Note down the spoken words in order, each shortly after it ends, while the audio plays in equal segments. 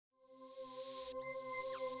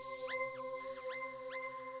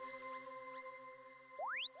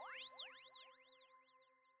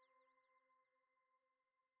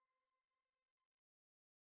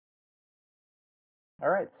All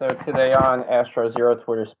right, so today on Astro Zero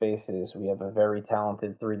Twitter Spaces, we have a very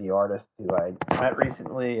talented 3D artist who I met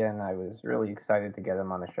recently, and I was really excited to get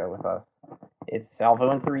him on the show with us. It's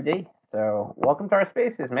SALVOIN3D. So, welcome to our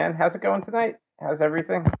spaces, man. How's it going tonight? How's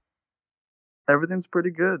everything? Everything's pretty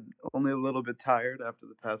good. Only a little bit tired after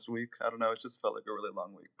the past week. I don't know. It just felt like a really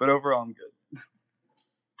long week, but overall, I'm good.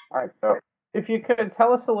 All right, so if you could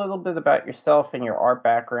tell us a little bit about yourself and your art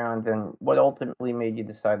background and what ultimately made you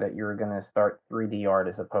decide that you were going to start 3D art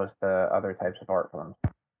as opposed to other types of art forms.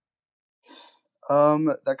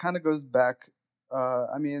 That kind of goes back.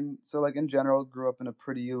 So like in general, grew up in a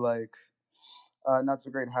pretty not so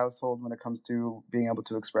great household when it comes to being able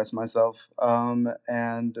to express myself.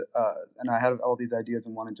 And I had all these ideas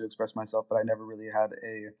and wanted to express myself, but I never really had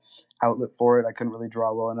a outlet for it. I couldn't really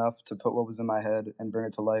draw well enough to put what was in my head and bring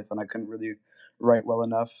it to life, and I couldn't really write well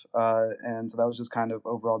enough. And so that was just kind of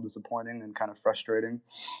overall disappointing and kind of frustrating.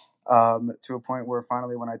 To a point where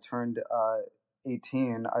finally, when I turned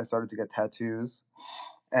 18, I started to get tattoos,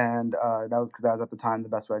 and that was because that was at the time the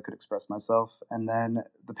best way I could express myself. And then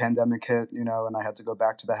the pandemic hit, and I had to go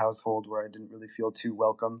back to the household where I didn't really feel too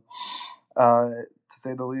welcome, to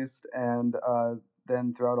say the least. And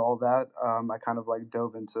then throughout all that, I kind of like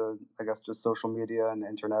dove into, I guess, just social media and the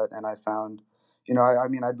internet, and I found.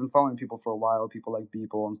 I'd been following people for a while, people like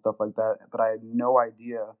Beeple and stuff like that, but I had no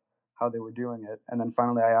idea how they were doing it. And then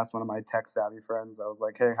finally, I asked one of my tech savvy friends. I was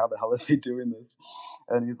like, "Hey, how the hell are they doing this?"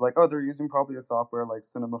 And he's like, "Oh, they're using probably a software like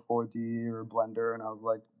Cinema 4D or Blender." And I was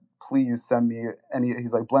like, "Please send me any."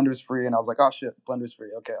 He's like, "Blender's free," and I was like, "Oh shit, Blender's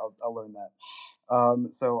free. Okay, I'll learn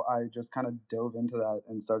that." So I just kind of dove into that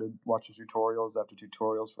and started watching tutorials after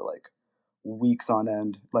tutorials for like weeks on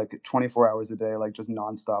end, like 24 hours a day, like just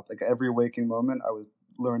nonstop. Like every waking moment, I was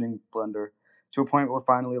learning Blender to a point where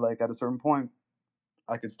finally, like at a certain point,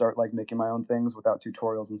 I could start like making my own things without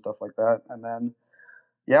tutorials and stuff like that. And then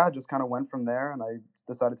yeah, I just kind of went from there, and I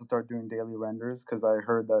decided to start doing daily renders because I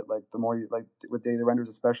heard that like the more you like with daily renders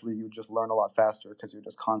especially, you just learn a lot faster because you're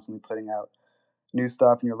just constantly putting out new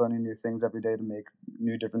stuff and you're learning new things every day to make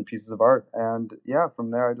new different pieces of art. And yeah, from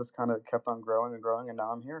there I just kind of kept on growing and growing, and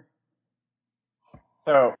now I'm here.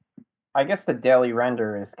 So, I guess the daily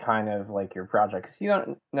render is kind of like your project because you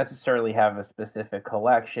don't necessarily have a specific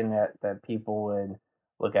collection that people would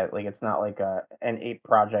look at. Like it's not like an ape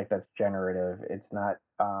project that's generative. It's not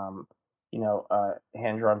a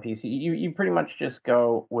hand drawn piece. You pretty much just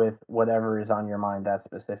go with whatever is on your mind that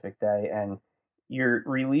specific day, and you're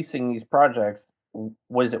releasing these projects.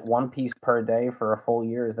 Was it one piece per day for a full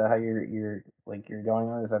year? Is that how you're going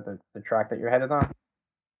on? Is that the track that you're headed on?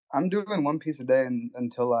 I'm doing one piece a day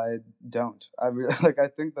until I don't. I really like. I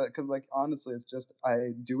think that because like honestly, it's just I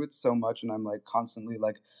do it so much, and I'm like constantly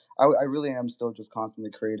like I really am still just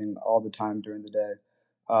constantly creating all the time during the day,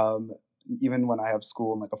 um, even when I have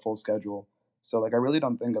school and like a full schedule. So like I really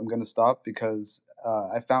don't think I'm gonna stop because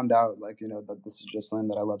I found out like that this is just something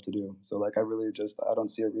that I love to do. So like I really just I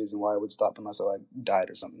don't see a reason why I would stop unless I like died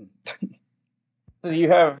or something. So you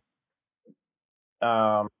have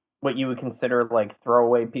um, what you would consider like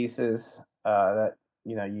throwaway pieces that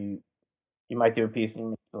you might do a piece and you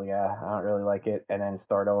might be like, yeah, I don't really like it, and then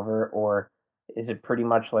start over, or is it pretty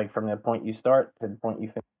much like from the point you start to the point you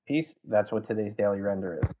finish the piece? That's what today's daily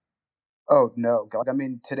render is. Oh, no. Like, I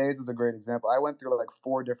mean, today's is a great example. I went through like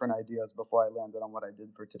 4 different ideas before I landed on what I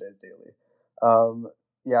did for today's daily. Um,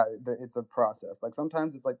 yeah, it's a process. Like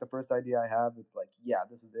sometimes it's like the first idea I have, it's like, yeah,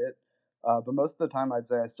 this is it. But most of the time, I'd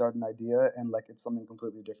say I start an idea and like it's something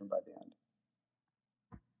completely different by the end.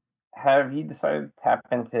 Have you decided to tap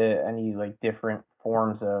into any like different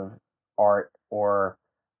forms of art, or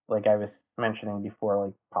like I was mentioning before,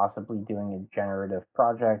 like possibly doing a generative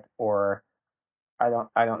project, or I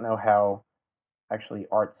don't know how actually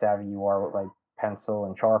art savvy you are with like pencil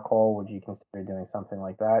and charcoal. Would you consider doing something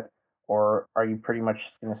like that, or are you pretty much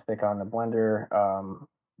just going to stick on the Blender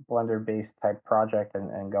based type project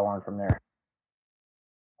and go on from there?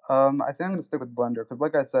 I think I'm gonna stick with Blender because,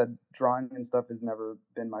 like I said, drawing and stuff has never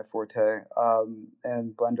been my forte.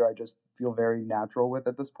 And Blender, I just feel very natural with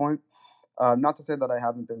at this point. Not to say that I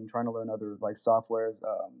haven't been trying to learn other like softwares,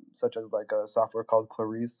 such as like a software called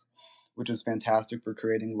Clarice, which is fantastic for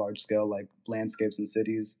creating large scale like landscapes and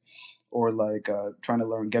cities, or like trying to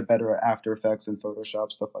learn get better at After Effects and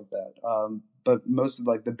Photoshop stuff like that. But most of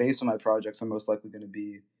like the base of my projects are most likely going to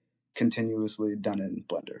be continuously done in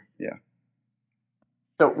Blender. Yeah.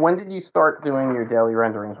 So when did you start doing your daily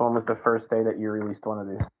renderings? When was the first day that you released one of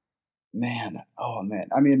these? Man, oh man.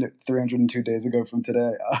 I mean, 302 days ago from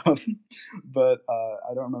today. But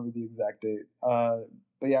I don't remember the exact date. But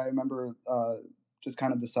yeah, I remember just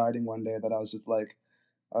kind of deciding one day that I was just like,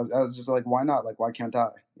 I was just like, why not? Like, why can't I?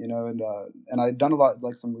 You know, and I'd done a lot,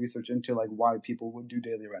 like some research into like why people would do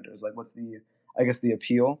daily renders. Like, what's the, I guess, the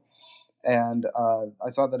appeal? And I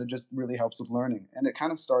saw that it just really helps with learning. And it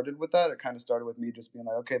kind of started with that. It kind of started with me just being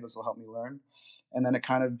like, okay, this will help me learn. And then it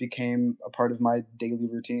kind of became a part of my daily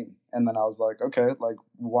routine. And then I was like, okay, like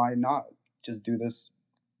why not just do this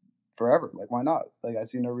forever? Like why not? Like I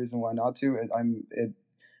see no reason why not to. It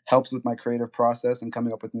helps with my creative process and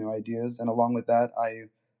coming up with new ideas. And along with that, I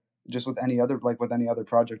just with any other with any other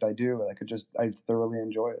project I do, I thoroughly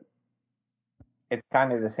enjoy it. It's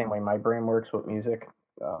kind of the same way my brain works with music.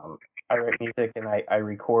 I write music and I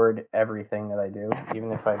record everything that I do,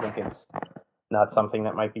 even if I think it's not something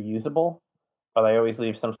that might be usable. But I always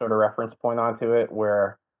leave some sort of reference point onto it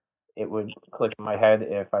where it would click in my head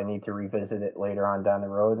if I need to revisit it later on down the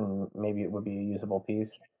road, and maybe it would be a usable piece.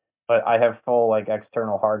 But I have full like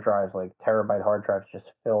external hard drives, like terabyte hard drives,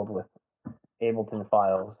 just filled with Ableton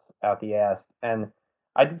files out the ass. And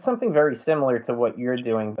I did something very similar to what you're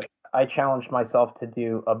doing, but I challenged myself to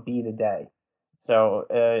do a beat a day. So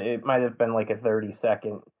it might have been like a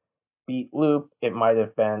 30-second beat loop. It might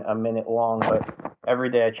have been a minute long, but every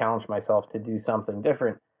day I challenged myself to do something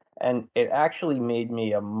different. And it actually made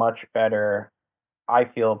me a much better, I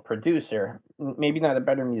feel, producer. Maybe not a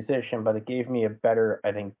better musician, but it gave me a better,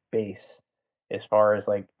 I think, base as far as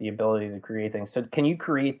like the ability to create things. So can you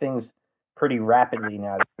create things pretty rapidly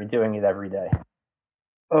now that you're doing it every day?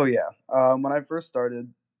 Oh yeah. When I first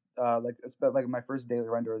started, like like my first daily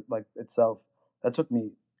render like itself, that took me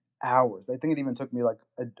hours. I think it even took me like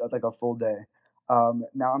a full day.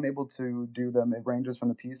 Now I'm able to do them. It ranges from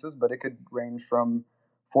the pieces, but it could range from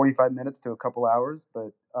 45 minutes to a couple hours.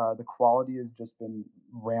 But the quality has just been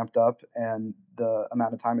ramped up, and the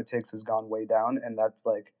amount of time it takes has gone way down. And that's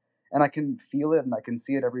like, and I can feel it, and I can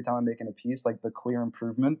see it every time I'm making a piece. Like the clear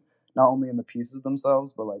improvement, not only in the pieces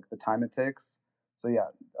themselves, but like the time it takes. So yeah,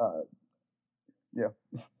 uh, yeah.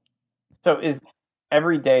 So is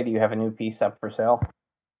every day do you have a new piece up for sale?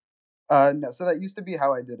 No, so that used to be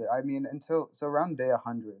how I did it. I mean, until so around day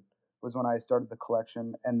 100 was when I started the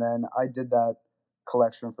collection, and then I did that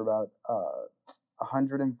collection for about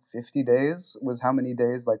 150 days. Was how many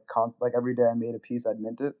days like every day I made a piece, I'd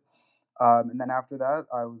mint it. And then after that,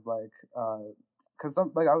 I was like, because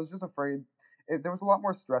some like I was just afraid. There was a lot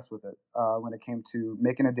more stress with it when it came to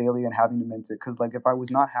making a daily and having to mint it. Because like if I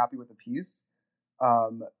was not happy with the piece,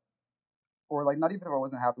 um, or like not even if I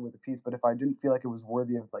wasn't happy with the piece, but if I didn't feel like it was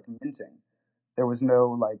worthy of like minting, there was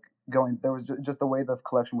no like going. There was just the way the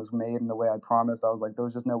collection was made and the way I promised. I was like, there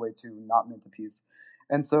was just no way to not mint a piece,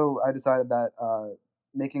 and so I decided that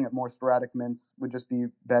making it more sporadic mints would just be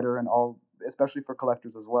better, and all, especially for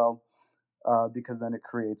collectors as well, because then it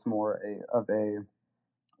creates more of a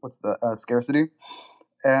what's the scarcity,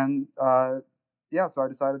 and yeah, so I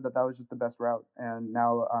decided that that was just the best route, and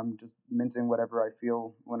now I'm just minting whatever I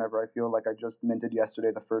feel whenever I feel. Like I just minted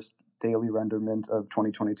yesterday. The first daily render mint of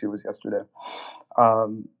 2022 was yesterday.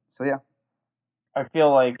 So yeah. I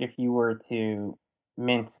feel like if you were to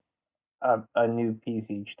mint a new piece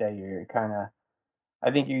each day, you're kind of,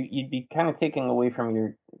 I think you'd be kind of taking away from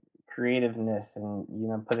your creativeness and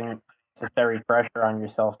putting necessary pressure on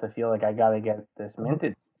yourself to feel like I got to get this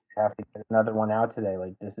minted. I have to get another one out today.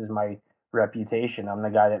 Like this is my reputation. I'm the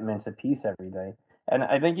guy that mints a piece every day. And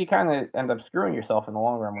I think you kind of end up screwing yourself in the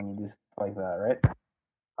long run when you do stuff like that, right?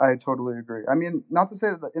 I totally agree. I mean, not to say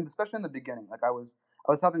that, especially in the beginning, like I was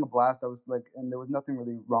having a blast. I was like, and there was nothing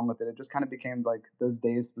really wrong with it. It just kind of became like those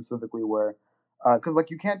days specifically where, because like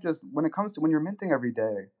you can't just when it comes to when you're minting every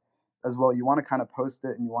day, as well, you want to kind of post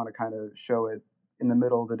it and you want to kind of show it in the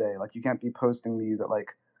middle of the day. Like you can't be posting these at like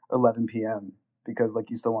 11 p.m. because like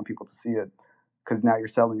you still want people to see it because now you're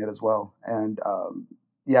selling it as well. And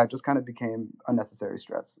yeah, it just kind of became unnecessary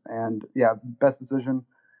stress. And yeah, best decision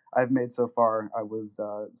I've made so far. I was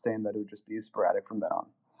saying that it would just be sporadic from then on.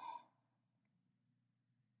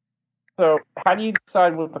 So how do you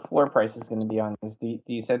decide what the floor price is going to be on this? Do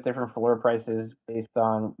you set different floor prices based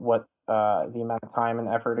on what the amount of time and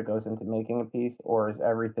effort it goes into making a piece, or is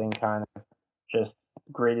everything kind of just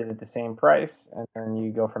graded at the same price, and then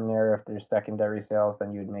you go from there? If there's secondary sales,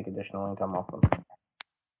 then you would make additional income off them.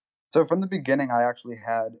 So from the beginning, I actually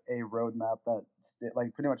had a roadmap that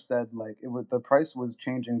like pretty much said like it was the price was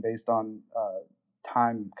changing based on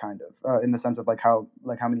time, kind of in the sense of like how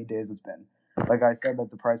many days it's been. Like I said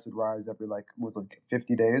that the price would rise every like was like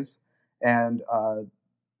 50 days, and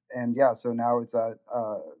yeah, so now it's at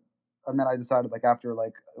and then I decided like after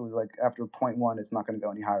like it was like after point one, it's not going to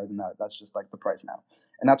go any higher than that. That's just like the price now,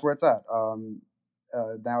 and that's where it's at.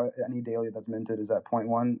 Now any daily that's minted is at point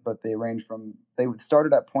one, but they range from they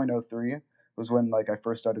started at 0.03, was when like I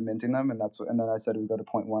first started minting them, and and then I said it would go to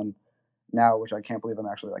point 0.1 now, which I can't believe I'm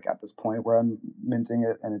actually like at this point where I'm minting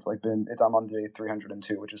it, and I'm on day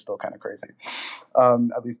 302, which is still kind of crazy.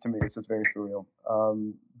 At least to me, it's just very surreal.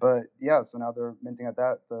 But yeah, so now they're minting at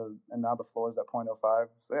that, and now the floor is at 0.05.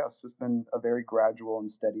 So yeah, it's just been a very gradual and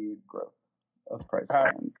steady growth of price. How,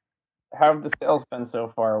 And how have the sales been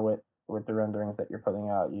so far with the renderings that you're putting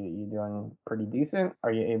out? You doing pretty decent?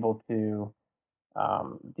 Are you able to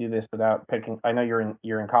do this without picking? I know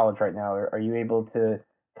you're in college right now. Are you able to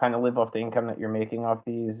kind of live off the income that you're making off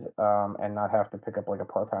these, and not have to pick up like a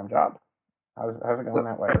part-time job? How's it so, going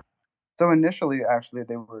that way? so initially, actually,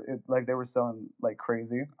 like they were selling like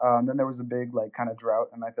crazy. Then there was a big like kind of drought,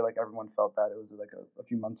 and I feel like everyone felt that it was like a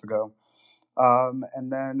few months ago.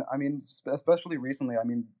 And then, I mean, especially recently, I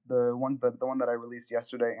mean, the one that I released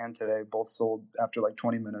yesterday and today both sold after like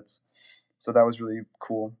 20 minutes. So that was really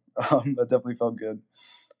cool. That definitely felt good.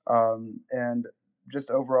 And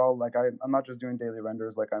just overall, like I'm not just doing daily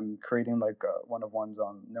renders. Like I'm creating like one of ones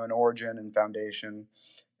on known origin and foundation,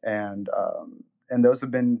 and those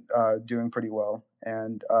have been doing pretty well.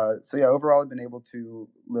 And so yeah, overall, I've been able to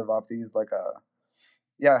live off these. Like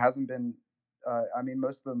yeah, it hasn't been. I mean,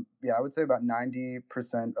 most of them. Yeah, I would say about 90%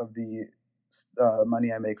 of the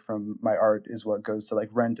money I make from my art is what goes to like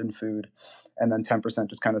rent and food, and then 10%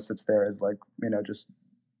 just kind of sits there as like just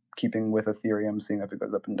keeping with Ethereum, seeing if it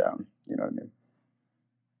goes up and down. You know what I mean?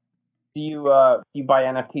 Do you buy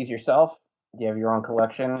NFTs yourself? Do you have your own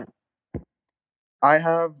collection? I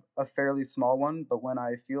have a fairly small one, but when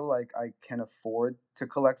I feel like I can afford to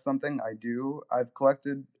collect something, I do. I've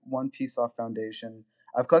collected one piece off Foundation.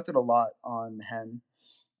 I've collected a lot on Hen,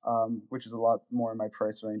 which is a lot more in my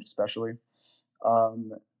price range, especially.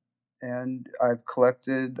 Um, and I've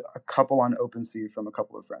collected a couple on OpenSea from a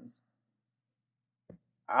couple of friends.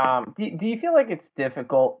 Do you feel like it's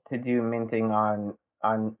difficult to do minting on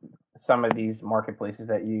some of these marketplaces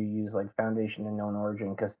that you use, like Foundation and Known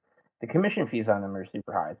Origin? Because the commission fees on them are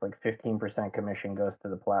super high. It's like 15% commission goes to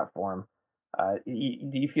the platform. Do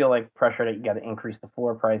you feel like pressure that you got to increase the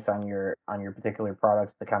floor price on your particular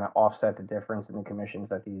products to kind of offset the difference in the commissions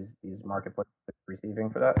that these marketplaces are receiving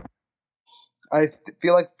for that?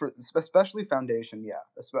 Feel like for especially Foundation, yeah,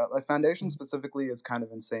 like Foundation specifically is kind of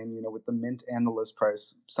insane. With the mint and the list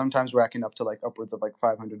price, sometimes racking up to like upwards of like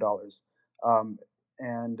 $500. Um,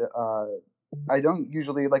 and I don't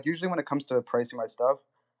usually usually when it comes to pricing my stuff,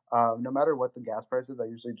 no matter what the gas price is, I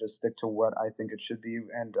usually just stick to what I think it should be.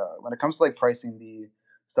 And when it comes to like pricing the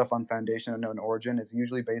stuff on Foundation and Known Origin, it's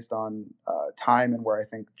usually based on time and where I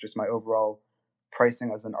think just my overall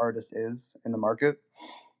pricing as an artist is in the market.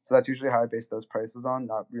 So that's usually how I base those prices on,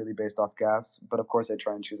 not really based off gas. But of course, I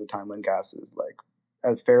try and choose a time when gas is like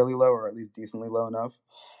at fairly low or at least decently low enough.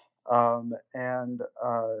 And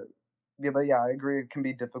yeah, but yeah, I agree it can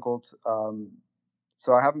be difficult.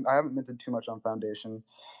 So I haven't minted too much on Foundation.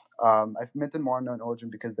 I've minted more on Known Origin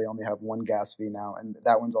because they only have one gas fee now, and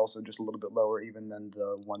that one's also just a little bit lower even than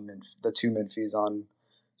the two mint fees on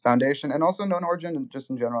Foundation. And also Known Origin, and just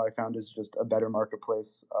in general, I found is just a better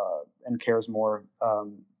marketplace and cares more,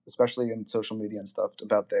 especially in social media and stuff,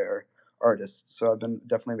 about their artists. So I've been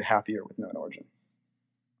definitely happier with Known Origin.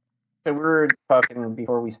 So we were talking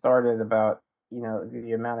before we started about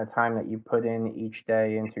the amount of time that you put in each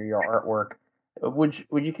day into your artwork.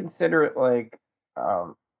 Would you consider it like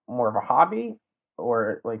more of a hobby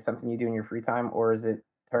or like something you do in your free time, or is it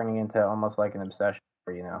turning into almost like an obsession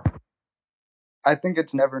for you now? I think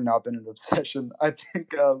it's never not been an obsession. I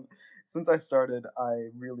think since I started, I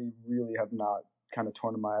really, really have not kind of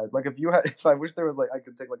torn my eyes. Like if I wish there was like I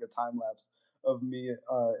could take like a time lapse of me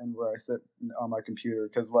and where I sit on my computer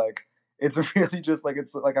because like it's really just like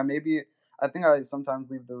it's like I think I sometimes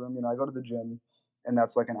leave the room. I go to the gym and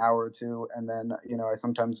that's like an hour or two, and then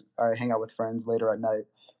I hang out with friends later at night.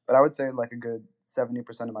 But I would say like a good 70%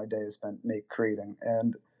 of my day is spent make creating,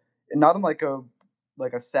 and not in like a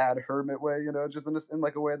sad hermit way, just in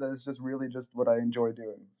like a way that is just really just what I enjoy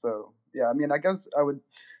doing. So yeah, I mean, I guess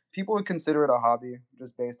people would consider it a hobby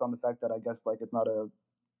just based on the fact that I guess like it's not a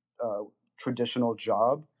traditional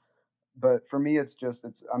job. But for me,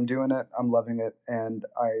 I'm doing it, I'm loving it, and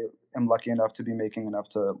I am lucky enough to be making enough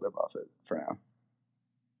to live off it for now.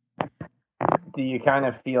 Do you kind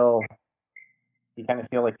of feel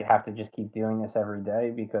like you have to just keep doing this every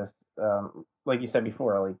day because, like you said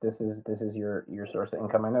before, like this is your source of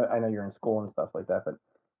income. I know you're in school and stuff like that, but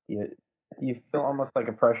you you feel almost like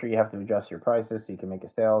a pressure. You have to adjust your prices so you can make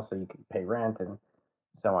a sale, so you can pay rent and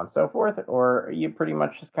so on and so forth, or are you pretty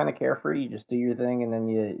much just kind of carefree? You just do your thing, and then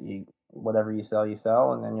you whatever you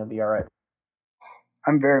sell, and then you'll be all right.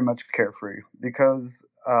 I'm very much carefree because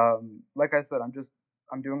Like I said,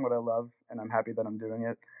 I'm doing what I love, and I'm happy that I'm doing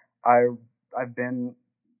it. I I've been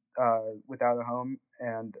without a home,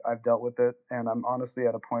 and I've dealt with it, and I'm honestly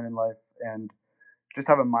at a point in life, and just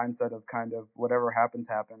have a mindset of kind of whatever happens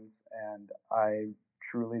happens, and I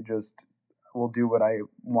truly just will do what I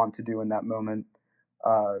want to do in that moment,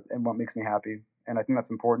 and what makes me happy. And I think that's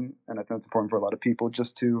important, and I think it's important for a lot of people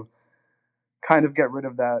just to kind of get rid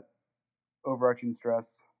of that overarching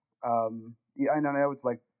stress. Yeah, I know it's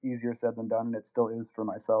like easier said than done, and it still is for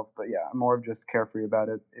myself. But yeah, I'm more of just carefree about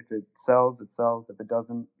it. If it sells, it sells. If it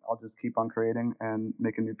doesn't, I'll just keep on creating and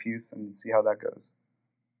make a new piece and see how that goes.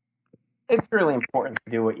 It's really important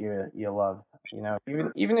to do what you love. You know,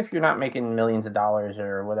 even if you're not making millions of dollars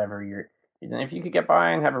or whatever, if you could get by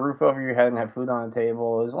and have a roof over your head and have food on the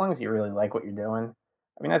table, as long as you really like what you're doing.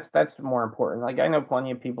 I mean, that's more important. Like I know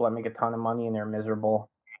plenty of people that make a ton of money and they're miserable.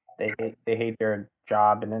 They hate their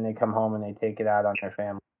job and then they come home and they take it out on their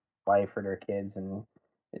family, wife or their kids, and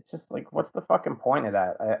it's just like, what's the fucking point of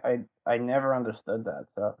that? I never understood that.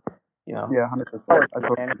 So, you know, Yeah, 100%. I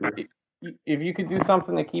totally and agree. if you could do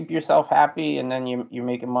something to keep yourself happy and then you're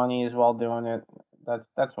making money as well doing it,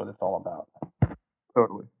 that's what it's all about.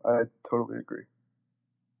 Totally, I totally agree.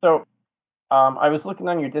 So I was looking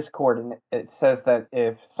on your Discord and it says that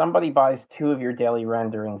if somebody buys two of your daily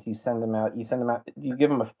renderings, you send them out. You send them out. You give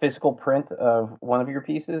them a physical print of one of your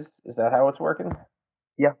pieces. Is that how it's working?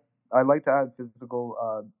 Yeah, I like to add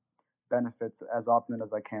physical benefits as often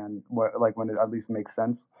as I can, like when it at least makes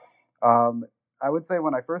sense. Um, I would say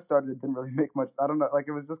when I first started, it didn't really make much. I don't know, like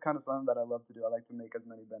it was just kind of something that I love to do. I like to make as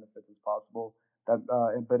many benefits as possible.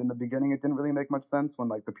 But in the beginning, it didn't really make much sense when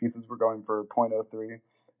like the pieces were going for 0.03,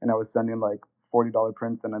 and I was sending like $40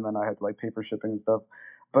 prints, and then I had to like pay for shipping and stuff.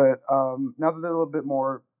 But now that they're a little bit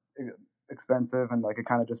more expensive, and like it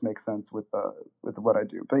kind of just makes sense with what I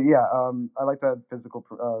do. But yeah, I like to have physical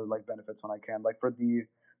like benefits when I can. Like for the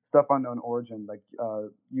stuff unknown origin, like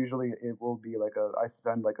usually it will be like I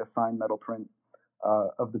send like a signed metal print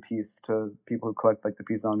of the piece to people who collect like the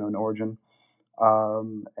piece unknown origin.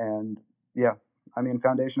 And yeah, I mean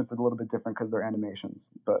foundation it's a little bit different because they're animations,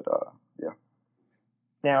 but yeah.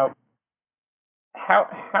 Now, how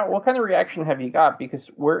what kind of reaction have you got? Because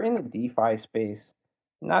we're in the DeFi space.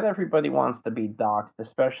 Not everybody wants to be doxxed,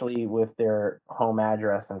 especially with their home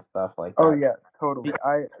address and stuff like Oh that. yeah, totally.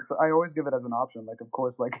 I always give it as an option. Like of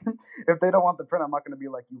course, like if they don't want the print, I'm not gonna be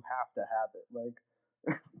like you have to have it.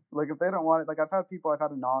 Like like if they don't want it, like I've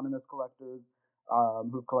had anonymous collectors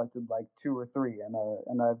who've collected like two or three,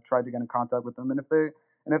 and I've tried to get in contact with them. And if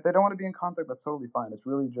they don't want to be in contact, that's totally fine. It's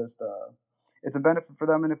really just it's a benefit for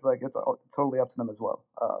them, and if like it's totally up to them as well.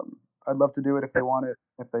 I'd love to do it if they want it.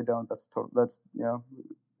 If they don't, that's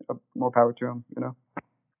more power to them. You know.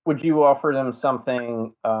 Would you offer them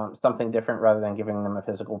something different rather than giving them a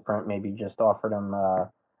physical print? Maybe just offer them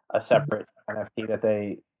a separate NFT that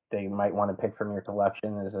they might want to pick from your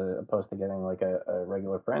collection as opposed to getting like a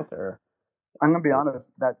regular print, or I'm gonna be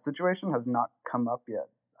honest, that situation has not come up yet.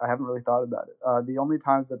 I haven't really thought about it. The only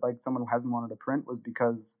times that like someone hasn't wanted a print was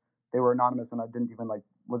because they were anonymous and I didn't even like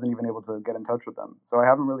wasn't even able to get in touch with them. So I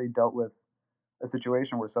haven't really dealt with a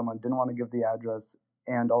situation where someone didn't want to give the address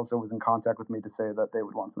and also was in contact with me to say that they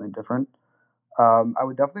would want something different. I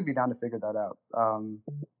would definitely be down to figure that out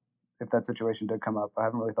if that situation did come up. I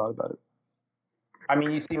haven't really thought about it. I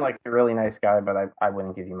mean, you seem like a really nice guy, but I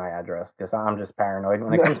wouldn't give you my address because I'm just paranoid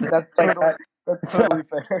when it No, comes to things like that. that's So, totally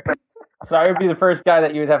fair. so I would be the first guy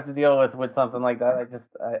that you would have to deal with something like that.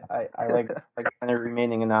 I like kind of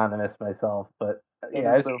remaining anonymous myself, but That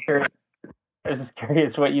yeah, is so fair. I was just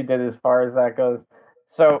curious what you did as far as that goes.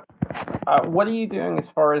 So, what are you doing as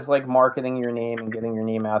far as like marketing your name and getting your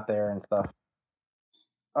name out there and stuff?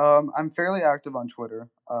 I'm fairly active on Twitter.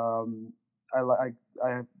 I like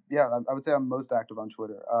I yeah, I would say I'm most active on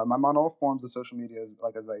Twitter. I'm on all forms of social media as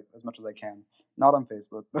much as I can. Not on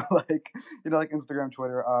Facebook, but like like Instagram,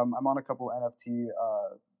 Twitter. I'm on a couple NFT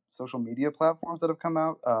social media platforms that have come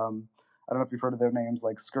out. I don't know if you've heard of their names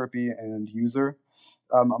like Skirpy and User.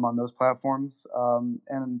 I'm on those platforms.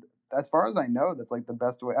 And as far as I know, that's like the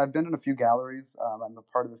best way. I've been in a few galleries. I'm a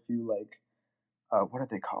part of a few like what are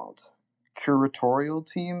they called? Curatorial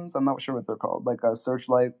teams. I'm not sure what they're called, like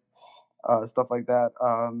Searchlight, stuff like that.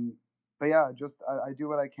 But yeah, just I do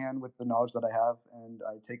what I can with the knowledge that I have, and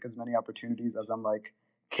I take as many opportunities as I'm like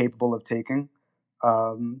capable of taking.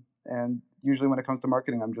 And usually, when it comes to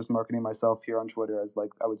marketing, I'm just marketing myself here on Twitter as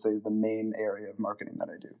like I would say is the main area of marketing that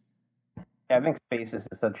I do. Yeah, I think Spaces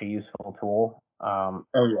is such a useful tool. Oh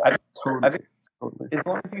yeah, I I think totally, totally. as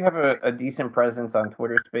long as you have a decent presence on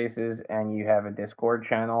Twitter Spaces and you have a Discord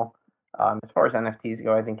channel, as far as NFTs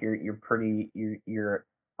go, I think you're pretty you're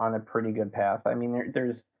on a pretty good path. I mean,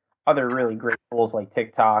 there's other really great tools like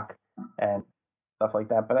TikTok and stuff like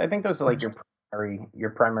that, but I think those are like your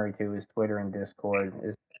primary two is Twitter and Discord.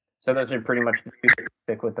 Is so those are pretty much the two that you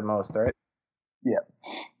stick with the most, right? Yeah.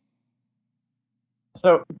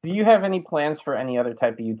 So, do you have any plans for any other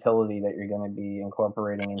type of utility that you're going to be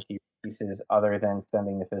incorporating into your pieces other than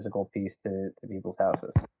sending the physical piece to people's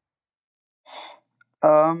houses?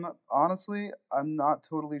 Honestly, I'm not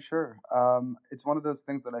totally sure. It's one of those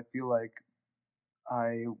things that I feel like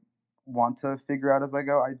I want to figure out as I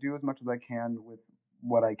go. I do as much as I can with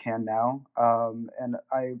what I can now, and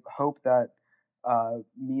I hope that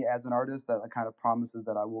me as an artist, that kind of promises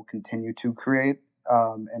that I will continue to create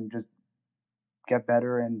and just get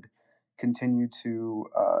better and continue to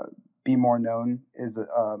be more known is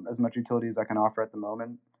as much utility as I can offer at the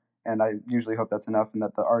moment. And I usually hope that's enough, and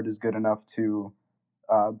that the art is good enough to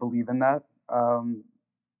believe in that.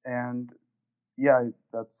 And yeah,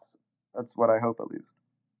 that's what I hope at least.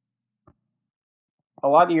 A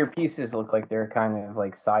lot of your pieces look like they're kind of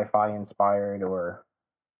like sci-fi inspired, or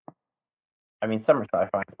I mean, some are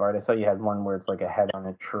sci-fi inspired. I saw you had one where it's like a head on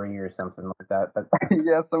a tree or something like that. But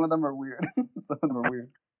Yeah, some of them are weird. Some of them are weird.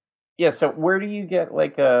 yeah, so where do you get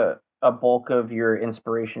like a bulk of your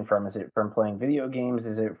inspiration from? Is it from playing video games?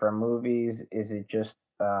 Is it from movies? Is it just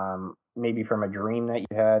maybe from a dream that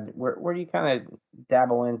you had? Where do you kind of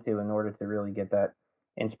dabble into in order to really get that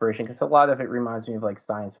inspiration? Because a lot of it reminds me of like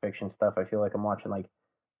science fiction stuff. I feel like I'm watching like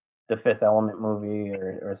the Fifth Element movie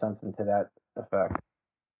or something to that effect.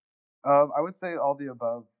 I would say all the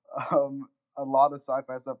above. A lot of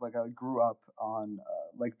sci-fi stuff. Like I grew up on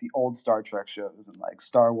like the old Star Trek shows and like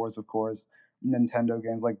Star Wars, of course. Nintendo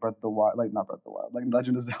games like Breath of the Wild, like not Breath of the Wild, like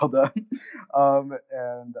Legend of Zelda.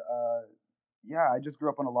 And yeah, I just grew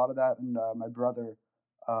up on a lot of that. And my brother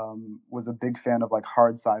was a big fan of like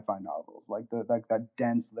hard sci-fi novels, like the like that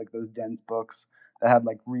dense, like those dense books that had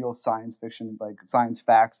like real science fiction, like science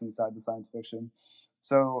facts inside the science fiction.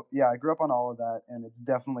 So yeah, I grew up on all of that, and it's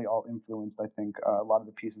definitely all influenced. I think a lot of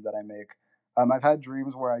the pieces that I make. I've had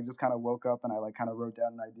dreams where I just kind of woke up and I like kind of wrote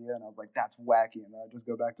down an idea, and I was like, "That's wacky," and then I'd just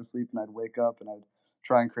go back to sleep, and I'd wake up and I'd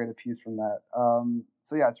try and create a piece from that.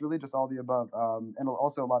 So yeah, it's really just all the above, and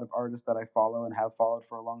also a lot of artists that I follow and have followed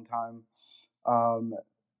for a long time um,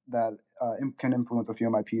 that can influence a few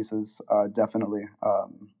of my pieces. Definitely,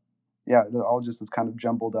 yeah, it all just is kind of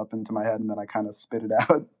jumbled up into my head, and then I kind of spit it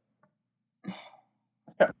out.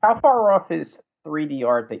 So how far off is 3D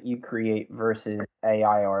art that you create versus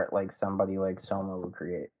AI art like somebody like Soma would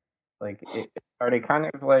create? Like, are they kind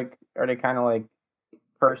of like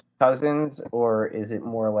first cousins, or is it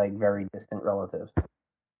more like very distant relatives?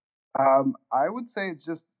 I would say it's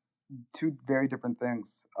just two very different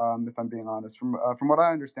things. If I'm being honest, from what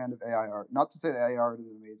I understand of AI art, not to say that AI art is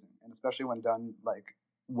amazing, and especially when done like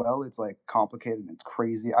well, it's like complicated and it's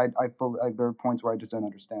crazy. I feel like there are points where I just don't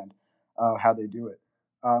understand how they do it.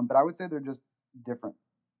 But I would say they're just different,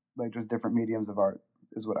 like just different mediums of art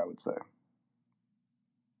is what I would say.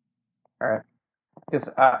 All right, because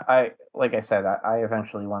I like I said, I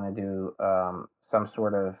eventually want to do some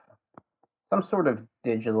sort of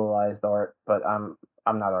digitalized art, but I'm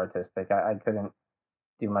not artistic. I couldn't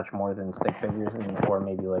do much more than stick figures and or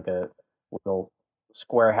maybe like a little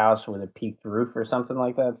square house with a peaked roof or something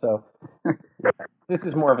like that. So this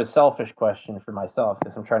is more of a selfish question for myself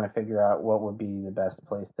because I'm trying to figure out what would be the best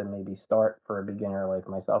place to maybe start for a beginner like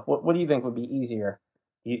myself. What do you think would be easier?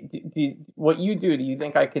 What you do? Do you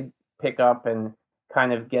think I could pick up and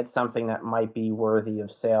kind of get something that might be worthy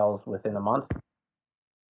of sales within a month?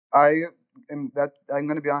 I I'm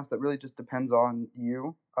going to be honest. That really just depends on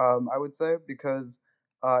you. I would say because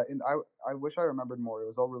and I wish I remembered more. It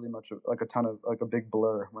was all really much like a ton of like a big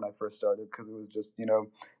blur when I first started because it was just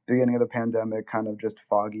beginning of the pandemic, kind of just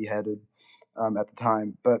foggy headed at the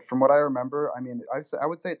time. But from what I remember, I mean, I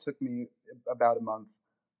would say it took me about a month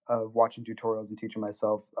of watching tutorials and teaching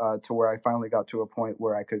myself to where I finally got to a point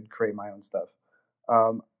where I could create my own stuff.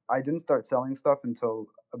 I didn't start selling stuff until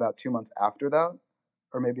about 2 months after that,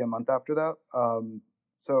 or maybe a month after that.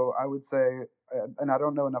 So I would say, and I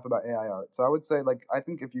don't know enough about AI art, so I would say like I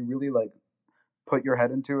think if you really like put your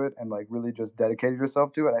head into it and like really just dedicated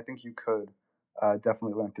yourself to it, I think you could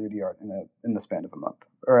definitely learn 3D art in the span of a month,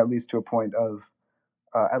 or at least to a point of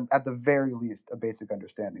at the very least a basic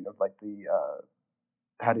understanding of like the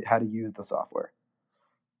how to use the software.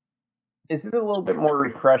 Is it a little bit more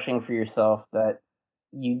refreshing for yourself that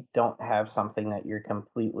you don't have something that you're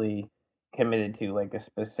completely committed to, like a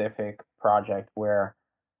specific project where,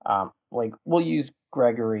 like we'll use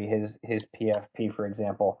Gregory his PFP for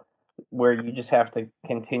example, where you just have to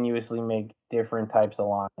continuously make different types of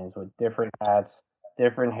lines with different hats.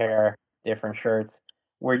 different hair, different shirts,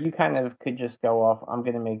 where you kind of could just go off, I'm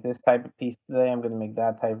gonna make this type of piece today, I'm gonna make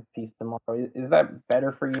that type of piece tomorrow. Is that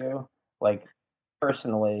better for you? Like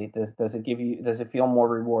personally, does it feel more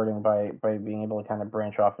rewarding by being able to kind of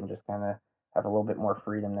branch off and just kind of have a little bit more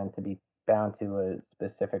freedom than to be bound to a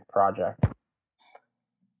specific project?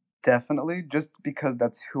 Definitely, just because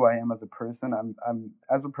that's who I am as a person. I'm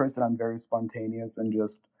as a person, I'm very spontaneous and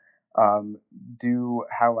just um, do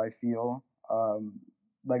how I feel.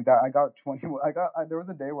 Like that, I got 20. There was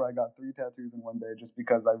a day where I got 3 tattoos in one day just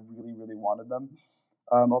because I really, really wanted them.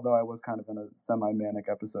 Although I was kind of in a semi-manic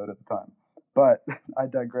episode at the time, but I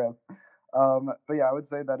digress. But yeah, I would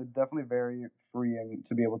say that it's definitely very freeing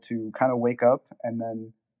to be able to kind of wake up and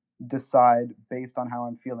then decide based on how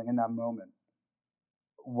I'm feeling in that moment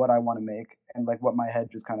what I want to make and like what my head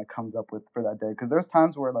just kind of comes up with for that day. Because there's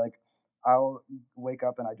times where like I'll wake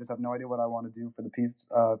up and I just have no idea what I want to do for the piece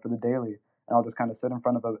for the daily, and I'll just kind of sit in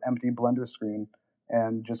front of an empty Blender screen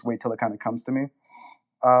and just wait till it kind of comes to me.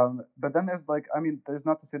 But then there's like, I mean, there's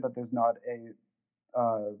not to say that there's not a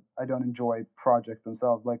I don't enjoy projects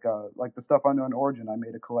themselves. Like the stuff Unknown Origin, I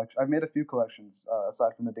made a collection. I've made a few collections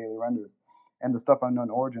aside from the daily renders. And the stuff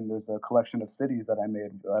Unknown Origin, there's a collection of cities that I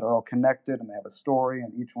made that are all connected and they have a story,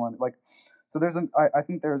 and each one like. So I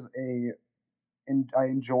think there's I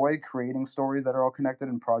enjoy creating stories that are all connected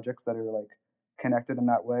and projects that are like connected in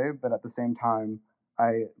that way. But at the same time,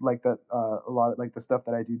 I like that a lot of like the stuff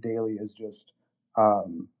that I do daily is just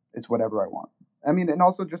it's whatever I want. I mean, and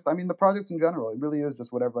also just I mean the projects in general. It really is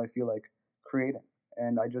just whatever I feel like creating,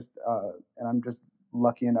 and I'm just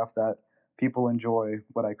lucky enough that people enjoy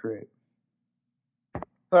what I create.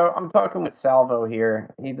 So I'm talking with Salvo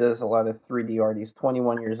here. He does a lot of 3D art. He's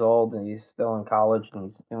 21 years old and he's still in college and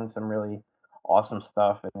he's doing some really awesome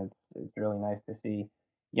stuff. And it's really nice to see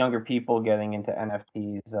younger people getting into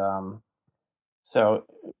NFTs. So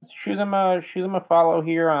shoot him a follow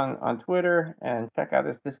here on Twitter and check out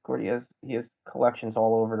his Discord. He has collections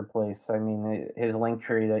all over the place. I mean, his link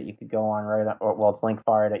tree that you could go on right on, or well, it's link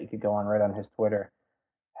fire that you could go on right on his Twitter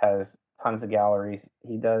has tons of galleries.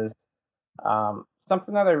 He does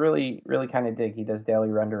something that I really kind of dig. He does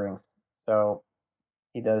daily renderings. So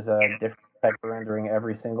he does a different type of rendering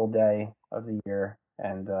every single day of the year,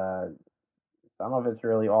 and some of it's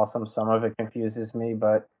really awesome. Some of it confuses me,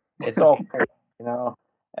 but it's all cool, you know.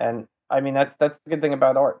 And I mean, that's the good thing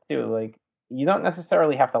about art too. Like you don't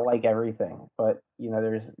necessarily have to like everything, but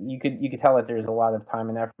there's you could tell that there's a lot of time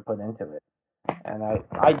and effort put into it. And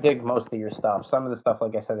I dig most of your stuff. Some of the stuff,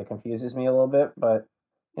 like I said, it confuses me a little bit, but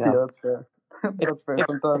you Yeah, know, that's fair. it's That's fair. it's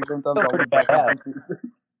Sometimes still I'll pretty look back on badass. some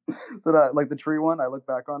pieces. So that like the tree one, I look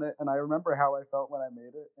back on it and I remember how I felt when I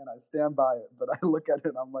made it, and I stand by it. But I look at it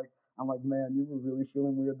and I'm like, man, you were really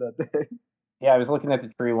feeling weird that day. Yeah, I was looking at the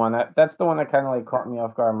tree one. That's the one that kind of like caught me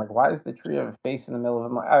off guard. I'm like, why does the tree have a face in the middle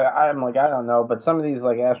of it? I'm like, I don't know. But some of these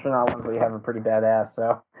like astronaut ones, they have a pretty badass.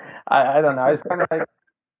 So I don't know. It's kind of like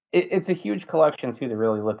it's a huge collection too to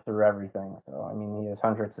really look through everything. So I mean, he has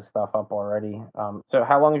hundreds of stuff up already. So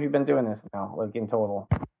how long have you been doing this now, like in total?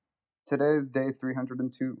 Today is day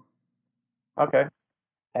 302. Okay.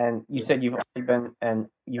 And you Yeah. said you've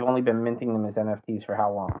only been minting them as NFTs for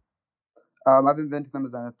how long? I've been inventing them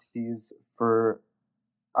as NFTs for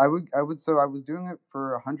I was doing it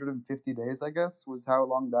for 150 days, I guess, was how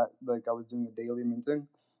long that like I was doing a daily minting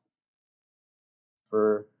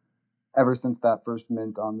for ever since that first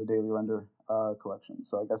mint on the daily render collection.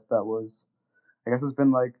 So I guess it's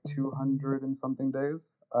been like 200 and something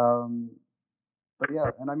days. But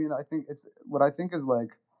yeah, and I mean I think it's what I think is like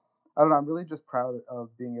I don't know. I'm really just proud of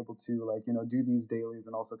being able to like do these dailies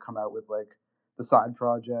and also come out with like the side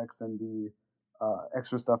projects and the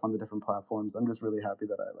extra stuff on the different platforms. I'm just really happy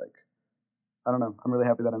that I don't know. I'm really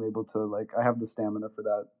happy that I'm able to like I have the stamina for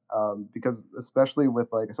that because especially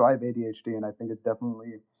with like so I have ADHD and I think it's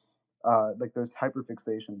definitely like there's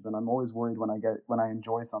hyperfixations and I'm always worried when I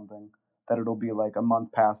enjoy something that it'll be like a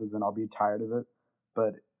month passes and I'll be tired of it.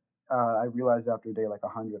 But I realized after day like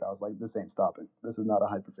 100, I was like, this ain't stopping. This is not a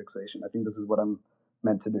hyperfixation. I think this is what I'm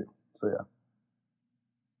meant to do. So yeah.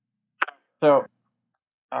 So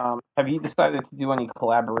have you decided to do any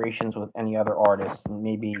collaborations with any other artists? And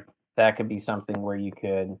maybe that could be something where you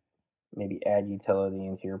could maybe add utility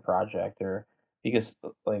into your project, or because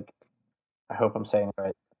like I hope I'm saying it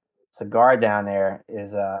right. Cigar down there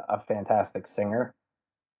is a fantastic singer.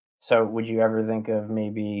 So would you ever think of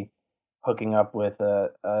maybe hooking up with a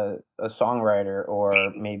songwriter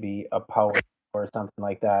or maybe a poet or something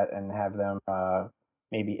like that and have them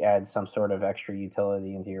maybe add some sort of extra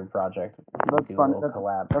utility into your project So to that's do a fun. little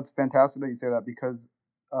collab? That's fantastic that you say that because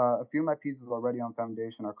a few of my pieces already on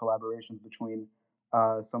Foundation are collaborations between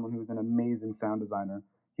someone who's an amazing sound designer.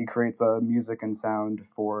 He creates music and sound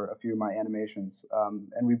for a few of my animations,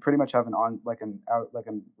 and we pretty much have an on like an out like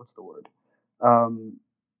an what's the word, um,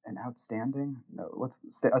 an outstanding no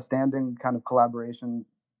a standing kind of collaboration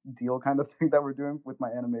deal kind of thing that we're doing with my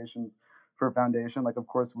animations for Foundation. Like, of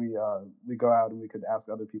course, we go out and we could ask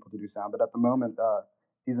other people to do sound, but at the moment,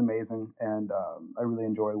 he's amazing, and I really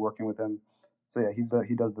enjoy working with him. So yeah,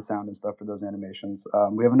 he does the sound and stuff for those animations.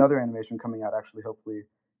 We have another animation coming out actually, hopefully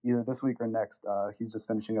either this week or next. He's just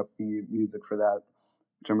finishing up the music for that,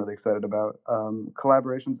 which I'm really excited about.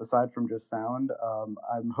 Collaborations aside from just sound,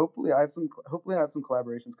 hopefully I have some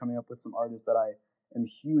collaborations coming up with some artists that I am a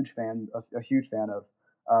huge fan of,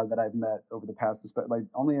 that I've met over the past, like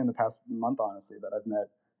only in the past month, honestly, that I've met,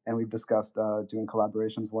 and we've discussed doing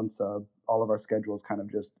collaborations once all of our schedules kind of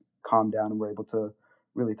just calm down and we're able to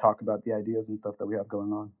really talk about the ideas and stuff that we have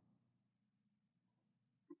going on.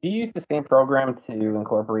 Do you use the same program to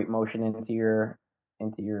incorporate motion into your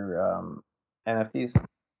NFTs?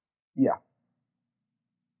 Yeah.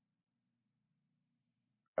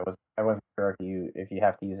 I wasn't sure if you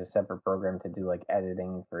have to use a separate program to do like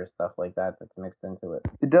editing for stuff like that that's mixed into it.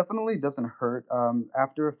 It definitely doesn't hurt.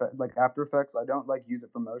 After Effects, I don't like use it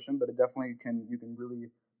for motion, but it definitely can. You can really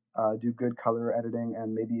do good color editing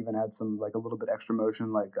and maybe even add some like a little bit extra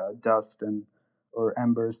motion, like dust and or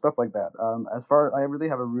embers, stuff like that. I really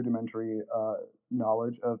have a rudimentary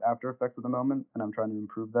knowledge of After Effects at the moment, and I'm trying to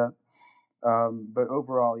improve that. But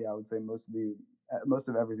overall, yeah, I would say most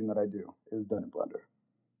of everything that I do is done in Blender.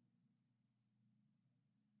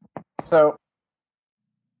 So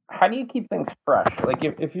how do you keep things fresh? Like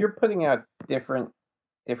if you're putting out different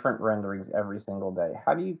renderings every single day,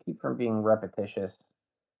 how do you keep from being repetitious?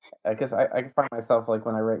 Because I can find myself like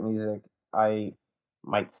when I write music, I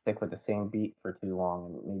might stick with the same beat for too long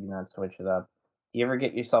and maybe not switch it up. Do you ever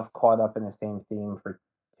get yourself caught up in the same theme for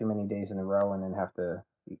too many days in a row and then have to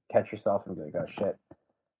catch yourself and be like, oh shit,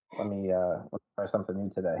 let me try something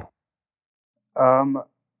new today? Um,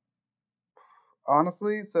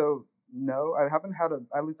 Honestly, so no,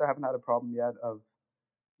 at least I haven't had a problem yet of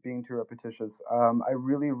being too repetitious. I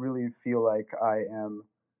really, really feel like I am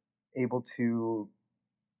able to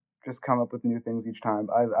just come up with new things each time.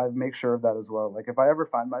 I make sure of that as well. Like if I ever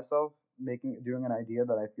find myself doing an idea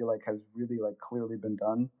that I feel like has really like clearly been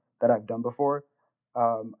done that I've done before,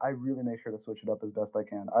 I really make sure to switch it up as best I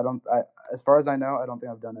can. As far as I know, I don't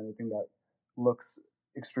think I've done anything that looks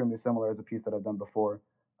extremely similar as a piece that I've done before,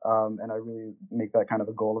 and I really make that kind of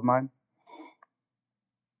a goal of mine.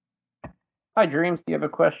 Hi, Dreams. Do you have a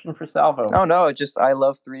question for Salvo? Oh no, just I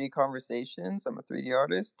love 3D conversations. I'm a 3D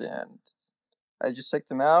artist, and I just checked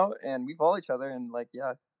them out, and we follow each other, and like, yeah,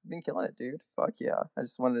 you've been killing it, dude. Fuck yeah! I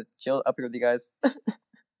just wanted to chill up here with you guys.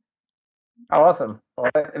 Oh, awesome. Well,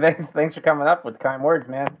 thanks for coming up with kind words,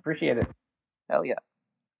 man. Appreciate it. Hell yeah.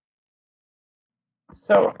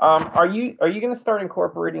 So, are you going to start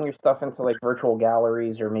incorporating your stuff into like virtual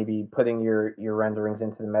galleries, or maybe putting your renderings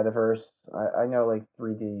into the metaverse? I know like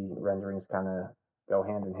 3D renderings kind of go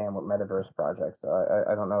hand in hand with metaverse projects. So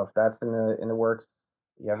I don't know if that's in the works.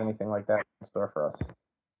 Do you have anything like that in store for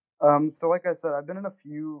us? So like I said, I've been in a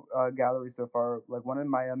few galleries so far, like one in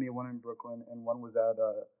Miami, one in Brooklyn, and one was at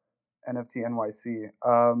NFT NYC.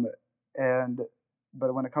 And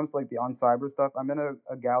but when it comes to like the on cyber stuff, I'm in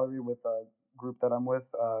a gallery with a group that I'm with.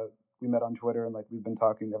 We met on Twitter and like we've been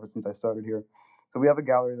talking ever since I started here. So we have a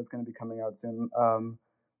gallery that's going to be coming out soon.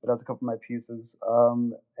 That has a couple of my pieces.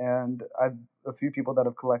 And I've a few people that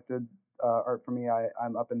have collected art for me.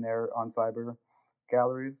 I'm up in there on cyber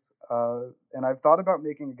galleries. And I've thought about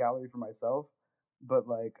making a gallery for myself, but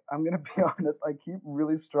like I'm gonna be honest, I keep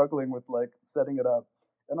really struggling with like setting it up,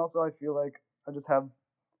 and also I feel like I just have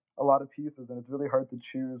a lot of pieces, and it's really hard to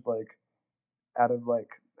choose like out of like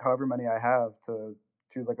however many I have to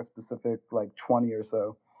choose like a specific like 20 or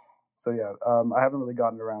so. So yeah, I haven't really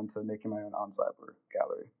gotten around to making my own on cyber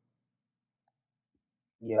gallery.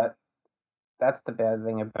 Yeah, that's the bad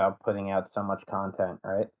thing about putting out so much content,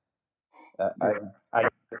 right? Uh, I Yeah. I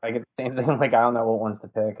I get the same thing. Like I don't know what ones to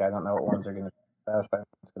pick. I don't know what ones are going to be best. I don't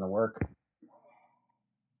know what's going to work.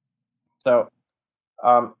 So,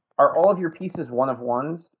 are all of your pieces one of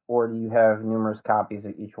ones, or do you have numerous copies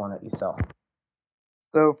of each one that you sell?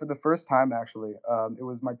 So for the first time, actually, it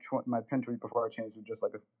was my pin tweet before I changed it just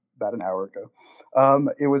like about an hour ago.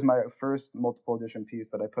 It was my first multiple edition piece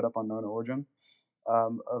that I put up on Known Origin,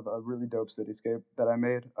 of a really dope cityscape that I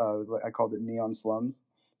made. It was like I called it Neon Slums.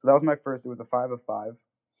 So that was my first. It was a 5 of 5,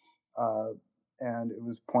 uh, and it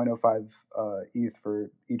was zero point zero 0.05 ETH for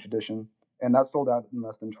each edition, and that sold out in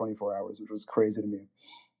less than 24 hours, which was crazy to me.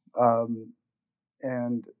 Um,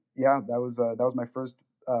 and yeah, that was my first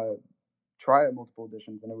uh, try at multiple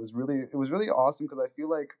editions, and it was really awesome because I feel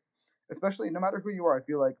like, especially no matter who you are, I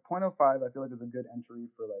feel like point oh 0.05 I feel like is a good entry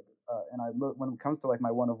for like, and when it comes to like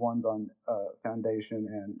my one of ones on Foundation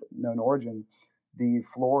and Known Origin, the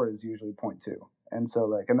floor is usually point 0.2, and so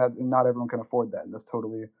like, and that not everyone can afford that, and that's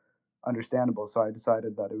totally understandable. So I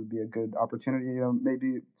decided that it would be a good opportunity. You know,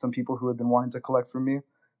 maybe some people who had been wanting to collect from me,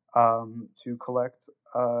 to collect,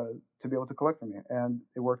 to be able to collect from me, and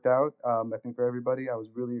it worked out. I think for everybody, I was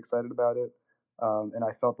really excited about it, and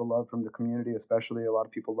I felt the love from the community, especially. A lot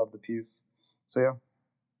of people love the piece. So yeah,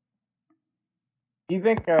 Do you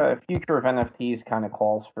think future of NFTs kind of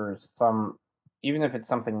calls for some, even if it's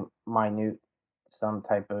something minute, some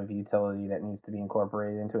type of utility that needs to be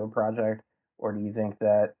incorporated into a project? Or do you think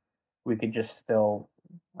that we could just still,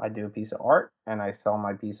 I do a piece of art and I sell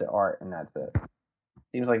my piece of art and that's it?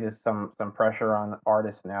 Seems like there's some pressure on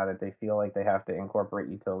artists now that they feel like they have to incorporate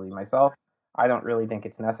utility. Myself, I don't really think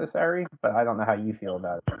it's necessary, but I don't know how you feel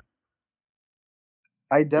about it.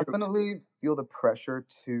 I definitely feel the pressure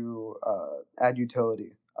to add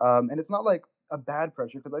utility, and it's not like a bad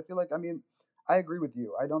pressure because I feel like, I mean, I agree with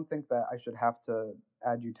you. I don't think that I should have to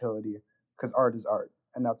add utility because art is art,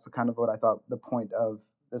 and that's the kind of what I thought the point of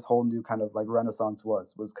this whole new kind of like renaissance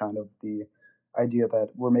was kind of the idea that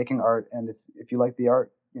we're making art, and if you like the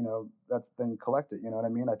art, you know, that's then collect it. You know what I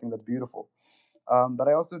mean? I think that's beautiful. But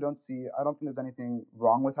I also I don't think there's anything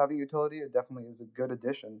wrong with having utility. It definitely is a good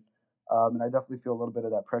addition. And I definitely feel a little bit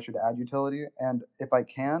of that pressure to add utility. And if I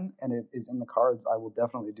can, and it is in the cards, I will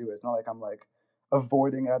definitely do it. It's not like I'm like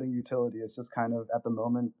avoiding adding utility. It's just kind of at the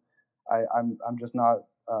moment, I'm just not,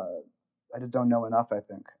 I just don't know enough, I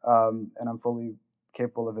think. And I'm fully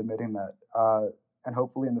capable of admitting that. And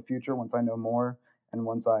hopefully in the future, once I know more and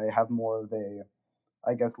once I have more of a,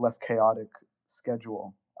 I guess, less chaotic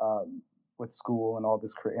schedule, with school and all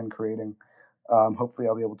this and creating. Hopefully,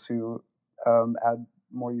 I'll be able to add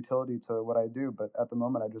more utility to what I do. But at the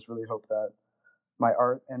moment, I just really hope that my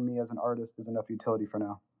art and me as an artist is enough utility for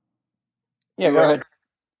now. Yeah, Ooh, go ahead.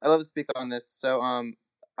 I love to speak on this. So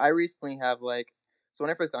I recently have like, so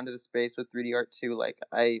when I first got into the space with 3D art too, like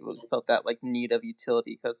felt that like need of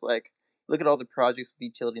utility because like look at all the projects with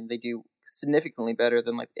utility and they do significantly better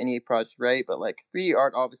than like any project, right? But like 3D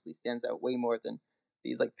art obviously stands out way more than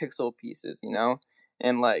these like pixel pieces, you know?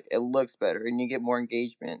 And like it looks better and you get more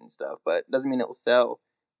engagement and stuff, but it doesn't mean it will sell.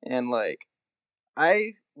 And like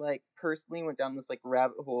I like personally went down this like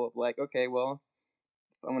rabbit hole of like, okay, well,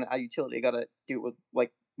 if I'm gonna add utility, I gotta do it with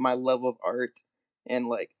like my level of art, and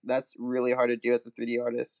like that's really hard to do as a 3D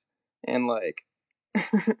artist. And like,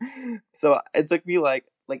 so it took me like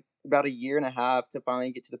about a year and a half to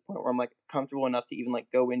finally get to the point where I'm like comfortable enough to even like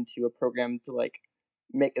go into a program to like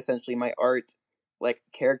make essentially my art like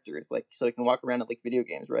characters, like so I can walk around at like video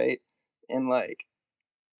games, right? And like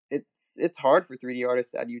it's hard for 3D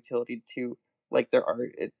artists to add utility to like their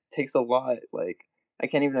art. It takes a lot. Like I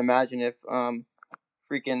can't even imagine if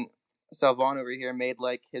freaking Salvon over here made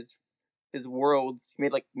like his worlds, he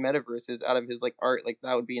made like metaverses out of his like art. Like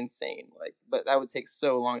that would be insane. Like, but that would take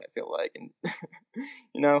so long. I feel like, and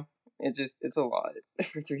you know, it's a lot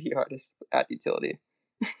for 3D artists at utility.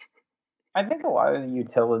 I think a lot of the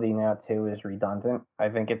utility now too is redundant. I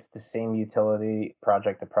think it's the same utility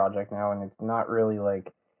project to project now, and it's not really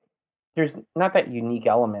like there's not that unique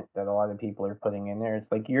element that a lot of people are putting in there.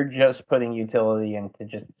 It's like you're just putting utility in to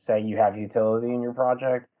just say you have utility in your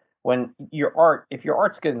project. When your art, if your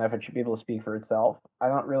art's good enough, it should be able to speak for itself. I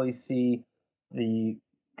don't really see the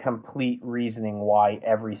complete reasoning why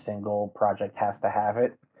every single project has to have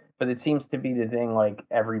it, but it seems to be the thing like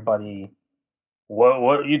everybody,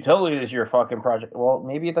 what utility is your fucking project? Well,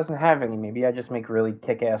 maybe it doesn't have any. Maybe I just make really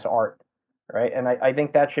kick ass art, right? And I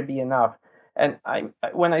think that should be enough. And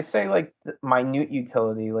when I say like minute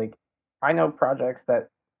utility, like I know projects that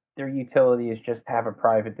their utility is just have a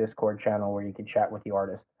private Discord channel where you can chat with the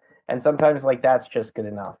artist. And sometimes like that's just good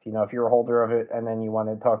enough. You know, if you're a holder of it and then you want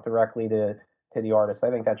to talk directly to the artist,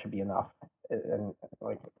 I think that should be enough. And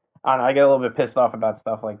like I don't know, I get a little bit pissed off about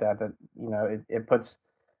stuff like that. That you know it puts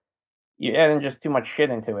you're adding just too much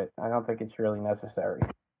shit into it. I don't think it's really necessary.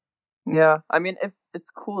 Yeah, I mean, if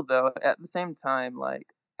it's cool though. At the same time, like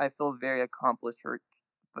I feel very accomplished for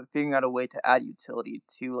figuring out a way to add utility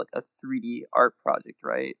to like a 3D art project,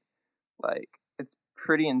 right? Like it's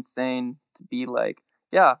pretty insane to be like,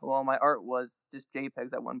 yeah, well, my art was just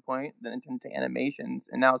JPEGs at one point, then it turned into animations,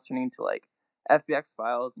 and now it's turning into like FBX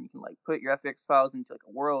files, and you can like put your FBX files into like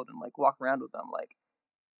a world and like walk around with them. Like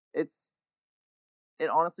it's it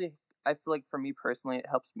honestly, I feel like for me personally, it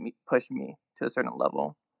helps me push me to a certain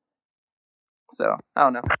level. So I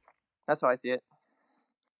don't know. That's how I see it.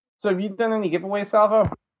 So have you done any giveaways,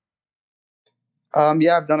 Salvo?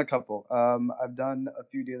 Yeah, I've done a couple. I've done a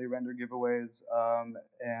few daily render giveaways,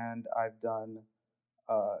 and I've done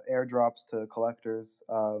airdrops to collectors.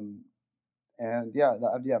 And yeah,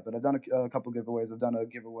 yeah, but I've done a couple giveaways. I've done a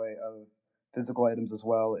giveaway of physical items as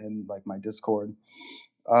well in like my Discord.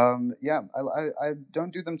 Yeah, I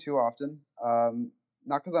don't do them too often.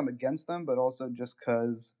 Not because I'm against them, but also just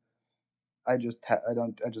because I just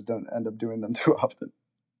don't end up doing them too often.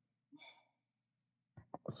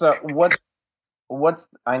 So what's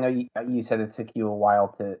I know you said it took you a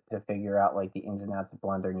while to figure out like the ins and outs of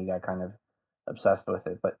Blender and you got kind of obsessed with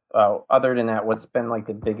it. But other than that, what's been like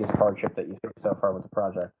the biggest hardship that you faced so far with the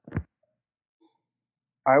project?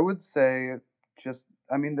 I would say just,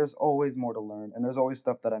 I mean, there's always more to learn, and there's always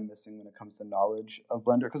stuff that I'm missing when it comes to knowledge of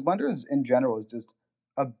Blender, because Blender is, in general, is just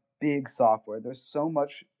a big software. There's so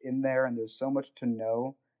much in there, and there's so much to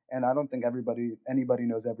know, and I don't think anybody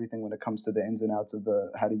knows everything when it comes to the ins and outs of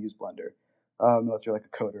the how to use Blender, unless you're like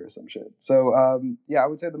a coder or some shit. So yeah, I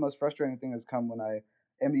would say the most frustrating thing has come when I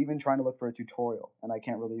am even trying to look for a tutorial, and I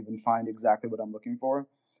can't really even find exactly what I'm looking for.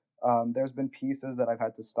 There's been pieces that I've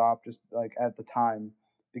had to stop just like at the time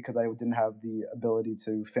because I didn't have the ability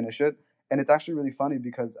to finish it. And it's actually really funny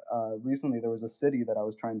because recently there was a city that I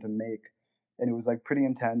was trying to make, and it was like pretty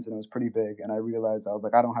intense and it was pretty big. And I realized I was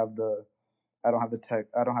like, I don't have the tech,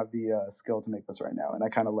 I don't have the skill to make this right now, and I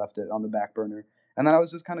kind of left it on the back burner. And then I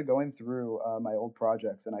was just kind of going through my old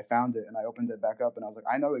projects, and I found it, and I opened it back up, and I was like,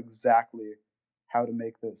 I know exactly how to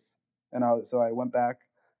make this. So I went back,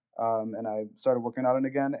 and I started working on it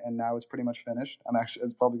again, and now it's pretty much finished.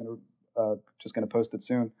 It's probably gonna just gonna post it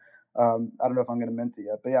soon. I don't know if I'm gonna mint it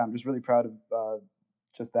yet, but yeah, I'm just really proud of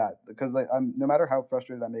just that because like, I'm no matter how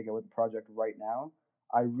frustrated I may get with the project right now,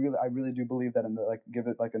 I really do believe that in the like give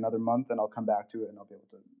it like another month and I'll come back to it and I'll be able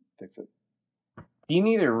to fix it. Do you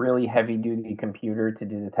need a really heavy duty computer to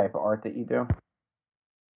do the type of art that you do?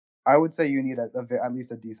 I would say you need at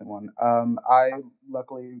least a decent one. I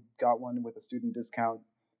luckily got one with a student discount,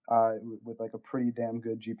 with like a pretty damn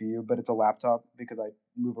good GPU, but it's a laptop because I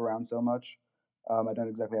move around so much. I don't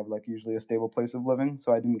exactly have like usually a stable place of living,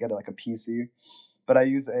 so I didn't get like a PC. But I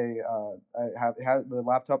use I have the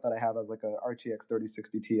laptop that I have as like a RTX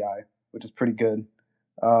 3060 Ti, which is pretty good.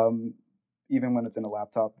 Um, Even when it's in a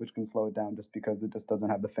laptop, which can slow it down just because it just doesn't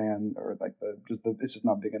have the fan or like it's just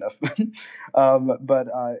not big enough. But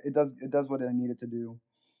it does what I need it to do.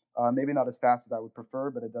 Maybe not as fast as I would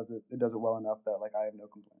prefer, but it does it well enough that like I have no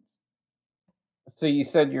complaints. So you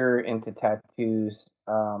said you're into tattoos.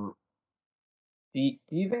 Um, do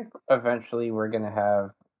you think eventually we're gonna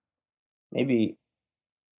have maybe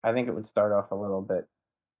I think it would start off a little bit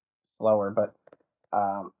slower, but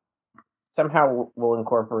um, somehow we'll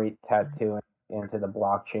incorporate tattooing into the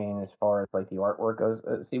blockchain as far as like the artwork goes.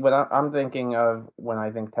 See, what I'm thinking of when I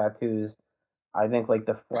think tattoos, I think like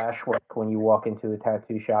the flash work when you walk into a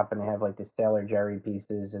tattoo shop and they have like the Sailor Jerry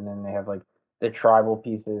pieces and then they have like the tribal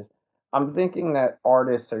pieces. I'm thinking that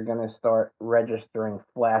artists are going to start registering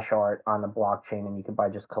flash art on the blockchain and you could buy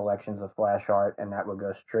just collections of flash art and that would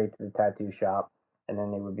go straight to the tattoo shop and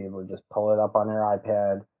then they would be able to just pull it up on their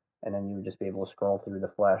iPad and then you would just be able to scroll through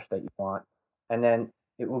the flash that you want. And then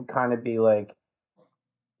it would kind of be like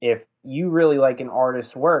if you really like an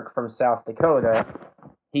artist's work from South Dakota,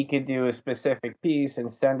 he could do a specific piece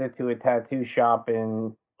and send it to a tattoo shop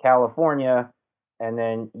in California, and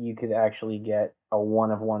then you could actually get a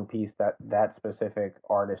one of one piece that that specific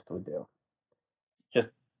artist would do. Just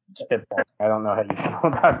spitball. I don't know how you feel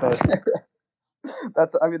about this.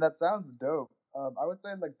 I mean, that sounds dope. I would say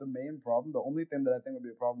like the main problem, the only thing that I think would be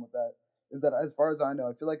a problem with that is that as far as I know,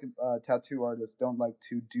 I feel like tattoo artists don't like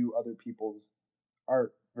to do other people's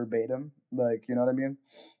art verbatim. Like, you know what I mean?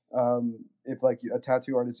 If like a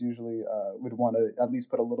tattoo artist usually would want to at least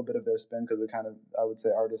put a little bit of their spin because it kind of I would say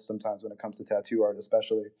artists sometimes when it comes to tattoo art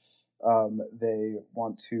especially they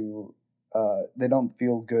want to they don't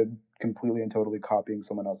feel good completely and totally copying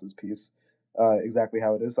someone else's piece exactly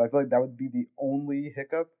how it is. So I feel like that would be the only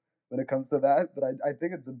hiccup when it comes to that. But I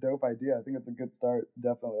think it's a dope idea. I think it's a good start.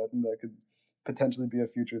 Definitely, I think that could potentially be a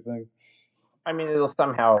future thing. I mean, it'll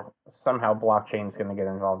somehow blockchain's going to get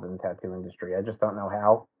involved in the tattoo industry. I just don't know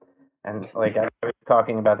how. And like I was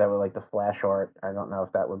talking about that with like the flash art, I don't know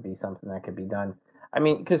if that would be something that could be done. I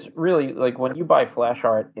mean, because really, like when you buy flash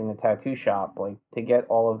art in the tattoo shop, like to get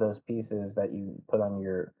all of those pieces that you put on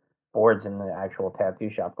your boards in the actual tattoo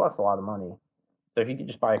shop costs a lot of money. So if you could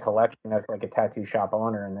just buy a collection that's like a tattoo shop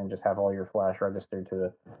owner and then just have all your flash registered to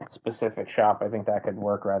a specific shop, I think that could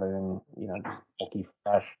work rather than just bulky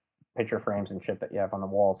flash picture frames and shit that you have on the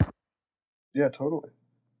walls. Yeah, totally.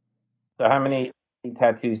 So how many? many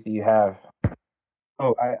tattoos do you have?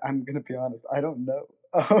 Oh, I'm gonna be honest. I don't know.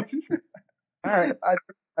 All right, I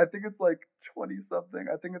I think it's like 20 something.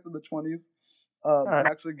 I think it's in the 20s. all I'm right.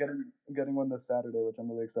 actually getting one this Saturday, which I'm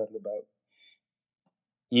really excited about.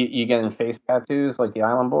 You getting face tattoos like the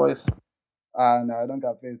Island Boys? No, I don't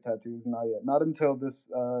got face tattoos, not yet. Not until this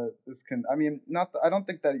can. I mean, not. I don't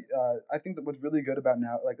think that. I think that what's really good about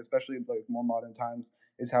now, like especially like more modern times,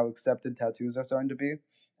 is how accepted tattoos are starting to be,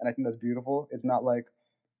 and I think that's beautiful. It's not like,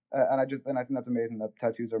 and I think that's amazing that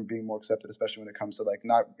tattoos are being more accepted, especially when it comes to like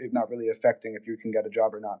not really affecting if you can get a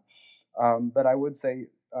job or not. But I would say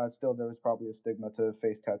still there is probably a stigma to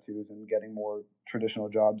face tattoos and getting more traditional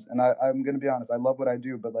jobs. And I'm going to be honest, I love what I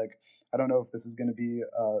do, but like I don't know if this is going to be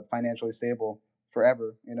financially stable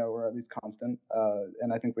forever, or at least constant.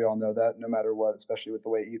 And I think we all know that no matter what, especially with the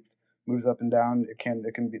way ETH moves up and down, it can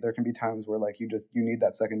be there can be times where like you need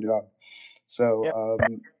that second job. So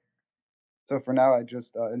Yeah. so for now, I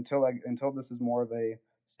just until this is more of a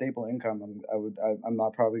stable income, I'm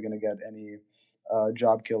not probably going to get any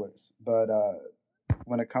job killers. But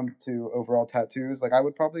when it comes to overall tattoos, like I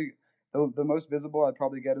would probably the most visible I'd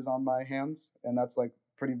probably get is on my hands, and that's like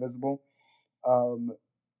pretty visible. Um,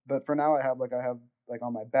 but for now, I have like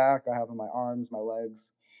on my back, I have on my arms, my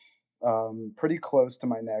legs, pretty close to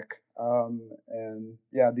my neck. And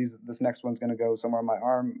yeah, this next one's gonna go somewhere on my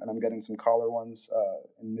arm, and I'm getting some collar ones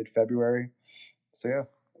in mid-February. So yeah.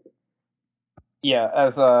 Yeah,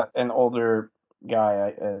 as an older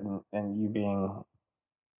guy, and you being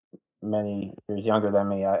many years younger than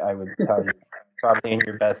me, I would tell you probably in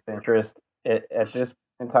your best interest at this point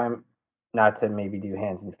in time not to maybe do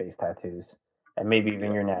hands and face tattoos and maybe even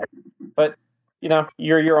Yeah. your neck. But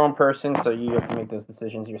you're your own person, so you have to make those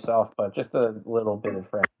decisions yourself. But just a little bit of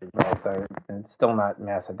fresh advice. And it's still not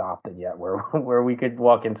mass adopted yet, where where we could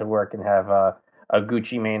walk into work and have a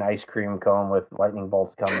Gucci Mane ice cream cone with lightning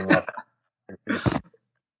bolts coming up your feet.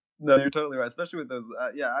 No, you're totally right. Especially with those.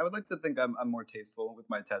 Yeah, I would like to think I'm more tasteful with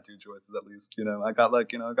my tattoo choices at least. I got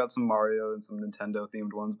I got some Mario and some Nintendo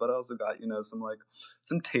themed ones, but I also got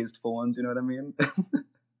some tasteful ones. You know what I mean?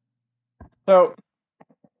 So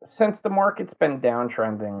since the market's been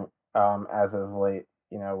downtrending as of late,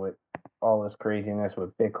 with all this craziness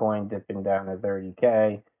with Bitcoin dipping down to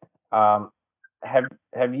 30K, um,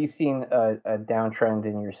 have you seen a downtrend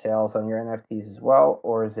in your sales on your NFTs as well,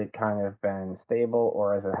 or has it kind of been stable,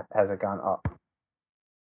 or has it gone up?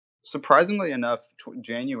 Surprisingly enough,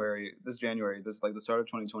 January, this like the start of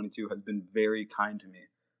 2022 has been very kind to me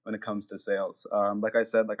when it comes to sales. Like I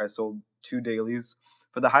said, like I sold two dailies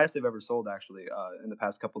for the highest I've ever sold actually in the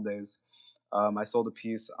past couple days. I sold a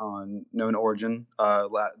piece on known origin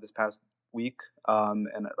this past week, and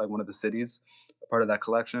like one of the cities, part of that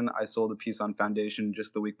collection. I sold a piece on foundation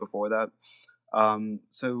just the week before that.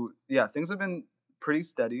 So yeah, things have been pretty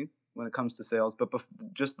steady when it comes to sales. But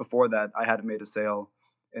just before that, I hadn't made a sale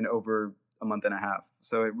in over a month and a half.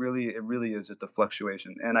 So it really is just a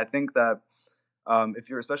fluctuation. And I think that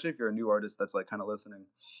especially if you're a new artist that's like kind of listening,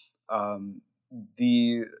 um,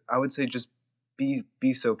 the I would say just be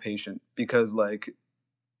so patient because like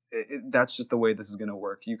that's just the way this is going to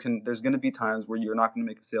work. There's going to be times where you're not going to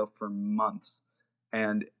make a sale for months,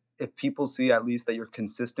 and if people see at least that you're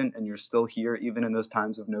consistent and you're still here even in those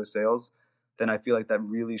times of no sales, then I feel like that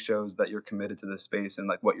really shows that you're committed to this space and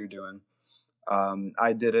like what you're doing.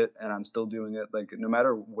 I did it and I'm still doing it. Like no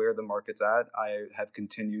matter where the market's at, I have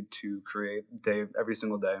continued to create every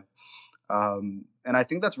single day. And I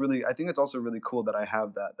think it's also really cool that I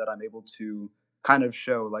have that I'm able to kind of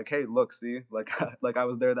show like, hey, look, see, like, like I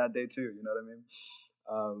was there that day too. You know what I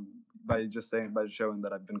mean? By showing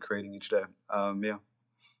that I've been creating each day. Yeah.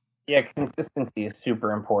 Yeah, consistency is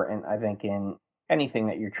super important. I think in anything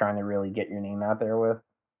that you're trying to really get your name out there with.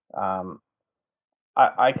 Um,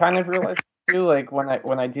 I kind of realized too, like when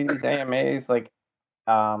I do these AMAs, like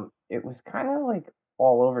it was kind of like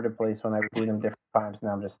all over the place when I would do them different times. Now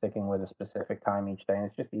I'm just sticking with a specific time each day, and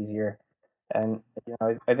it's just easier. And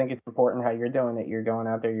I think it's important how you're doing it. You're going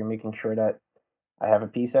out there, you're making sure that I have a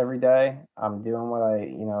piece every day. I'm doing what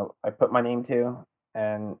I put my name to,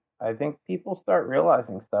 and I think people start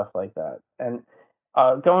realizing stuff like that. And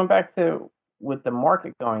going back to with the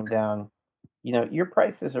market going down, your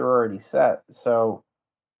prices are already set, so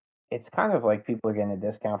it's kind of like people are getting a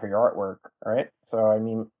discount for your artwork, right? So I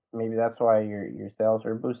mean, maybe that's why your sales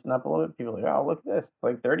are boosting up a little bit. People are like, oh, look at this, it's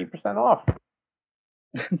like 30% off.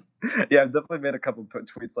 Yeah, I've definitely made a couple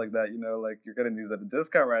tweets like that. Like you're getting these at a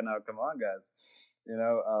discount right now. Come on, guys.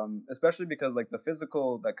 Especially because like the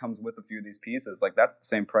physical that comes with a few of these pieces, like that's the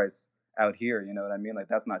same price out here. You know what I mean? Like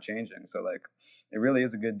that's not changing. So like it really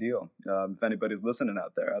is a good deal. If anybody's listening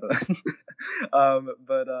out there, I don't.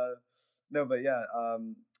 But no, but yeah.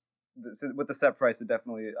 With the set price, it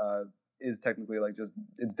definitely is technically like just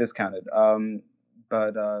it's discounted.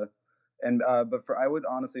 But for I would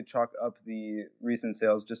honestly chalk up the recent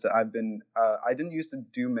sales just to I've been I didn't used to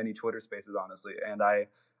do many Twitter Spaces honestly, and I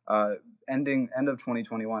uh, end of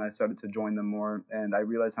 2021 I started to join them more, and I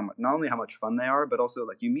realized how much not only how much fun they are, but also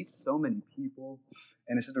like you meet so many people,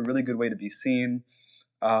 and it's just a really good way to be seen.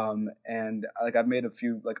 And like I've made a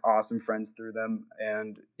few like awesome friends through them,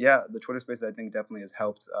 and yeah, the Twitter Space I think definitely has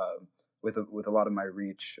helped with a lot of my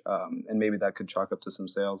reach, and maybe that could chalk up to some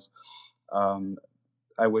sales. Um,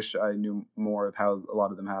 I wish I knew more of how a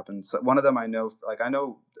lot of them happened. So one of them I know, like I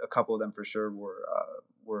know a couple of them for sure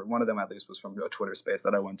were one of them at least was from a Twitter Space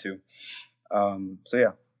that I went to. So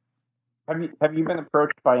yeah. Have you been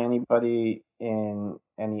approached by anybody in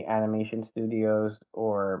any animation studios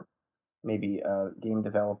or maybe a game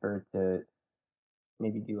developer to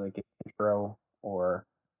maybe do like an intro or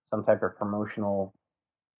some type of promotional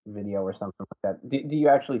video or something like that? Do you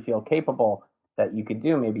actually feel capable that you could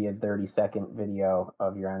do maybe a 30-second video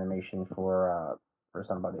of your animation for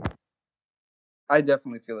somebody? I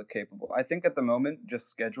definitely feel it capable. I think at the moment, just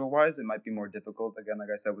schedule wise, it might be more difficult. Again, like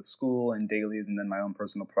I said, with school and dailies and then my own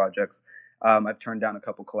personal projects, I've turned down a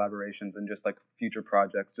couple collaborations and just like future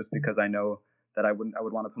projects just because I know that I would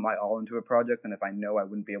want to put my all into a project. And if I know I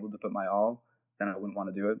wouldn't be able to put my all, then I wouldn't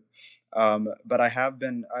want to do it. But I have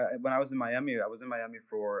been, when I was in Miami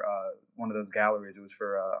for one of those galleries. It was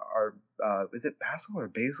for is it Basil or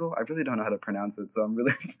Basil? I really don't know how to pronounce it. So I'm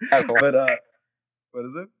really, Basil. but what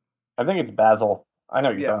is it? I think it's Basil. I know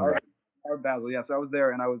what you're Yeah, talking about. our Basel. Yeah, so I was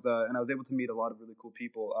there, and I was able to meet a lot of really cool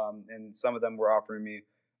people. And some of them were offering me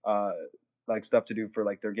uh, like stuff to do for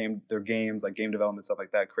like their games, like game development stuff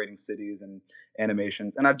like that, creating cities and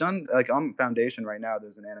animations. And I've done like on Foundation right now.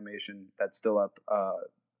 There's an animation that's still up.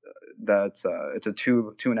 That's it's a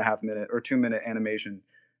 2.5 minute or 2 minute animation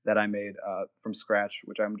that I made from scratch,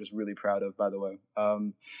 which I'm just really proud of, by the way.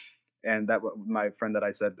 And that my friend that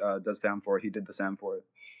I said does sound for it, he did the sound for it.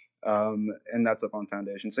 And that's up on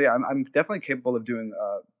Foundation. So yeah, I'm definitely capable of doing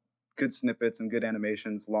good snippets and good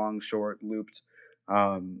animations, long, short, looped.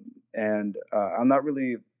 And I'm not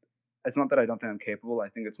really. It's not that I don't think I'm capable. I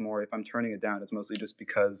think it's more if I'm turning it down, it's mostly just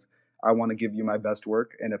because I want to give you my best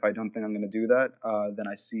work. And if I don't think I'm going to do that, then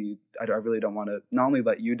I really don't want to not only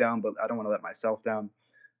let you down, but I don't want to let myself down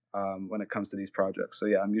when it comes to these projects. So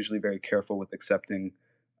yeah, I'm usually very careful with accepting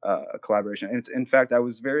a collaboration. And in fact, I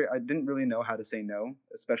didn't really know how to say no,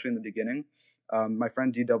 especially in the beginning. My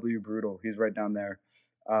friend DW Brutal, he's right down there.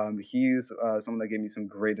 He's someone that gave me some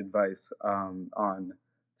great advice on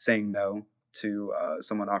saying no to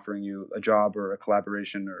someone offering you a job or a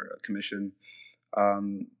collaboration or a commission.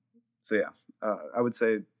 Um, so yeah, I would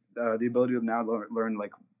say the ability to now learn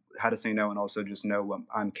like how to say no and also just know what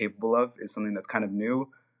I'm capable of is something that's kind of new,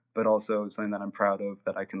 but also something that I'm proud of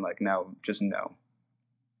that I can like now just know.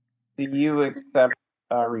 Do you accept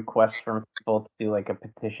requests from people to do like a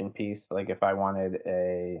petition piece? Like if I wanted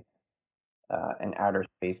a an outer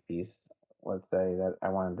space piece, let's say that I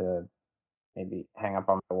wanted to maybe hang up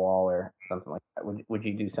on my wall or something like that. Would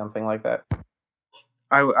you do something like that?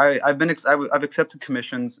 I've accepted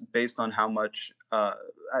commissions based on how much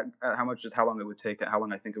is how long it would take, how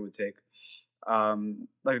long I think it would take.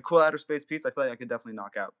 Like a cool outer space piece, I feel like I could definitely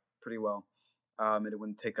knock out pretty well, and it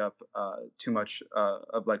wouldn't take up too much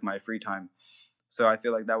of like my free time. So I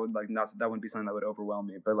feel like that wouldn't be something that would overwhelm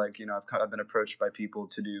me. But like I've been approached by people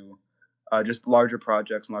to do just larger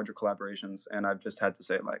projects and larger collaborations, and I've just had to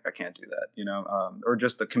say like I can't do that, or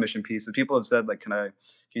just a commission piece. And people have said like, can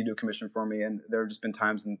you do a commission for me? And there have just been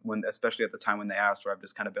times when, especially at the time when they asked, where I've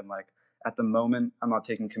just kind of been like, at the moment I'm not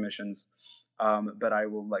taking commissions, but I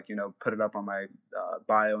will like put it up on my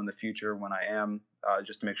bio in the future when I am,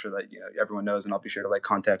 just to make sure that everyone knows, and I'll be sure to like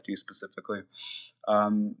contact you specifically.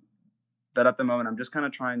 Um, but at the moment, I'm just kind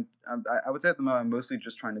of trying. I would say at the moment, I'm mostly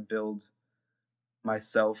just trying to build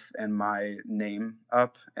myself and my name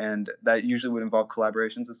up, and that usually would involve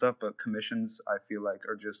collaborations and stuff. But commissions, I feel like,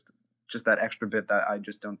 are just that extra bit that I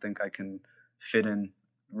just don't think I can fit in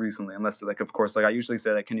recently, unless like of course like I usually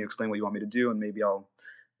say like, can you explain what you want me to do, and maybe I'll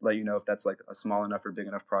let you know if that's like a small enough or big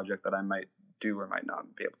enough project that I might do or might not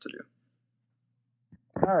be able to do.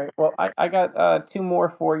 All right. Well, I got two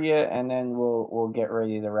more for you, and then we'll get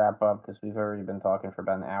ready to wrap up because we've already been talking for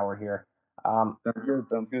about an hour here. Sounds good.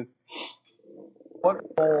 Sounds good. What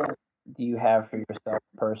goals do you have for yourself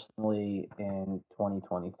personally in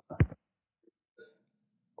 2022?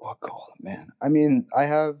 What goal, man? I mean, I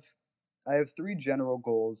have I have three general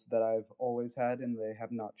goals that I've always had, and they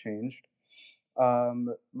have not changed.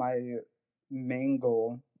 My main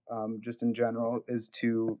goal, just in general, is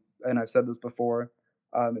to, and I've said this before,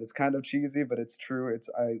 it's kind of cheesy, but it's true. It's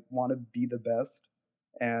I want to be the best,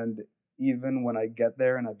 and even when I get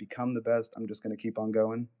there and I become the best, I'm just going to keep on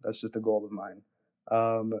going. That's just a goal of mine.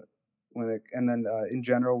 Um, and then in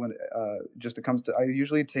general, when just it comes to, I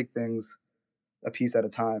usually take things a piece at a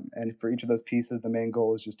time, and for each of those pieces, the main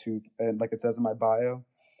goal is just to, and like it says in my bio,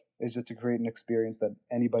 is just to create an experience that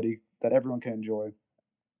everyone can enjoy.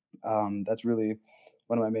 That's really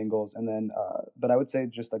one of my main goals. And then, but I would say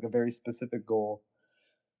just like a very specific goal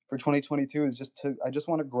for 2022 is I just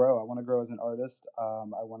want to grow. I want to grow as an artist.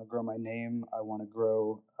 I want to grow my name. I want to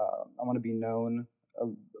grow. I want to be known uh,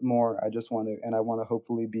 more. I just want to, and I want to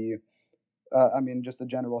hopefully be. I mean, just a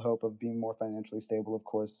general hope of being more financially stable, of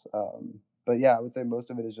course. But yeah, I would say most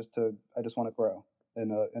of it is just to. I just want to grow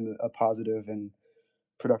in a positive and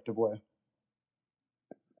productive way.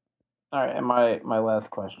 All right, and my last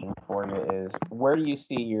question for you is, where do you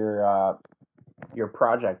see your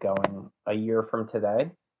project going a year from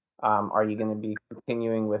today? Are you going to be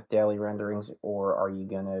continuing with daily renderings, or are you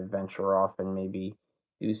going to venture off and maybe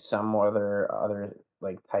do some other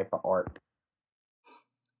like type of art?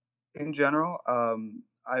 In general,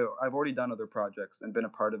 I've already done other projects and been a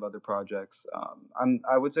part of other projects.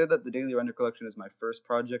 I would say that the Daily Render Collection is my first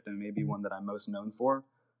project and maybe one that I'm most known for.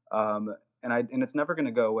 And it's never going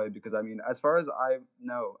to go away because I mean, as far as I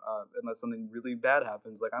know, unless something really bad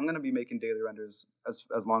happens, like I'm going to be making daily renders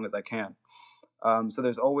as long as I can. So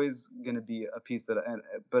there's always going to be a piece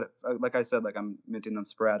but like I said, like I'm minting them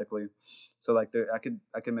sporadically, so like I can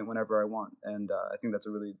mint whenever I want, and I think that's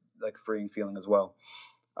a really like freeing feeling as well.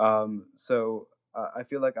 I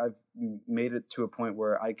feel like I've made it to a point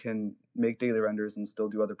where I can make daily renders and still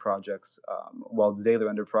do other projects, while the daily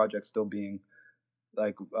render project still being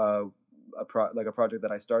like like a project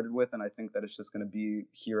that I started with, and I think that it's just going to be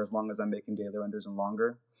here as long as I'm making daily renders and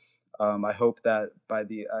longer. I hope that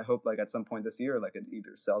I hope like at some point this year, like it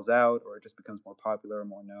either sells out or it just becomes more popular or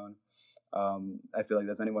more known. I feel like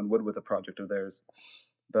as anyone would with a project of theirs.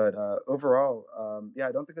 But overall, yeah,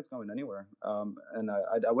 I don't think it's going anywhere, and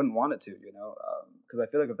I wouldn't want it to, because I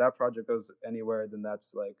feel like if that project goes anywhere, then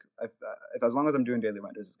that's like if as long as I'm doing daily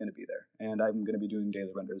renders, it's going to be there, and I'm going to be doing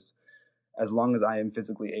daily renders as long as I am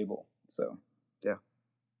physically able. So, yeah.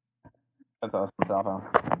 That's awesome, Salvo.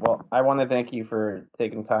 Well, I want to thank you for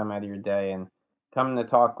taking time out of your day and coming to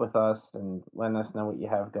talk with us and letting us know what you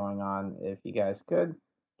have going on. If you guys could,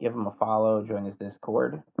 give him a follow, join his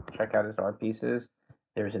Discord, check out his art pieces.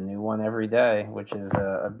 There's a new one every day, which is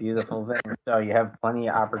a beautiful thing. So you have plenty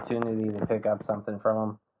of opportunity to pick up something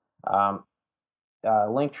from him.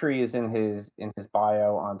 Linktree is in his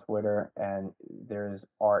bio on Twitter, and there's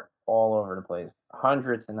art all over the place,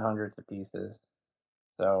 hundreds and hundreds of pieces.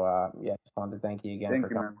 So yeah, just wanted to thank you again Thank for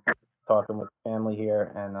you, coming, man. talking with the family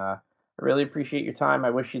here, and I really appreciate your time.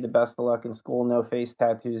 I wish you the best of luck in school. No face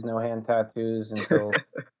tattoos, no hand tattoos until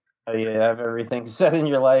you have everything set in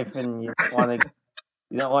your life, and you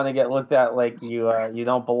don't want to get looked at like you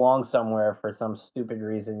don't belong somewhere for some stupid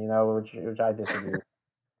reason, which I disagree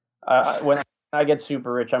with. When I get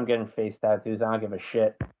super rich, I'm getting face tattoos. I don't give a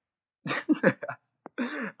shit.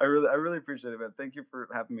 I really appreciate it, man. Thank you for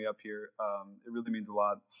having me up here. It really means a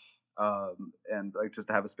lot. And like just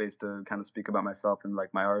to have a space to kind of speak about myself and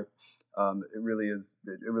like my art. It really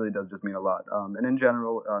does just mean a lot. And in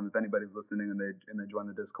general, if anybody's listening and they join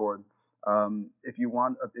the Discord, if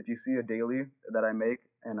you see a daily that I make,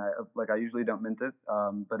 and I usually don't mint it,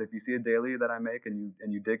 but if you see a daily that I make and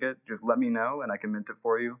you dig it, just let me know and I can mint it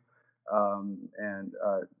for you. And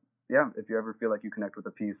yeah, if you ever feel like you connect with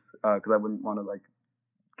a piece, because I wouldn't want to like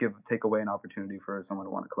take away an opportunity for someone to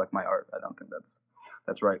want to collect my art. I don't think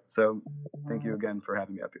that's right. So thank you again for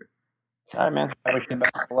having me up here. All right, man. I wish you the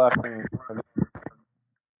best of luck.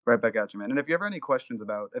 Right back at you, man. And if you ever any questions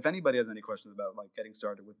if anybody has any questions about like getting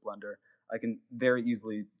started with Blender, I can very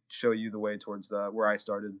easily show you the way towards where I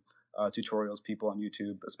started. Tutorials, people on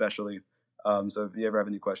YouTube, especially. So if you ever have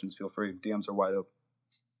any questions, feel free. DMs are wide open.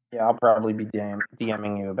 Yeah, I'll probably be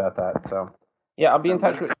DMing you about that. So, yeah, I'll be in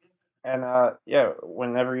Sounds touch good. with you. And yeah,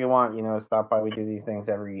 whenever you want, stop by. We do these things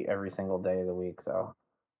every single day of the week. So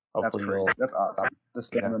That's hopefully crazy. you'll That's stop. awesome. The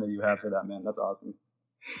Yeah. stamina you have for that, man. That's awesome.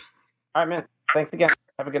 All right, man. Thanks again.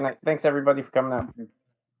 Have a good night. Thanks everybody for coming out.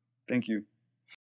 Thank you.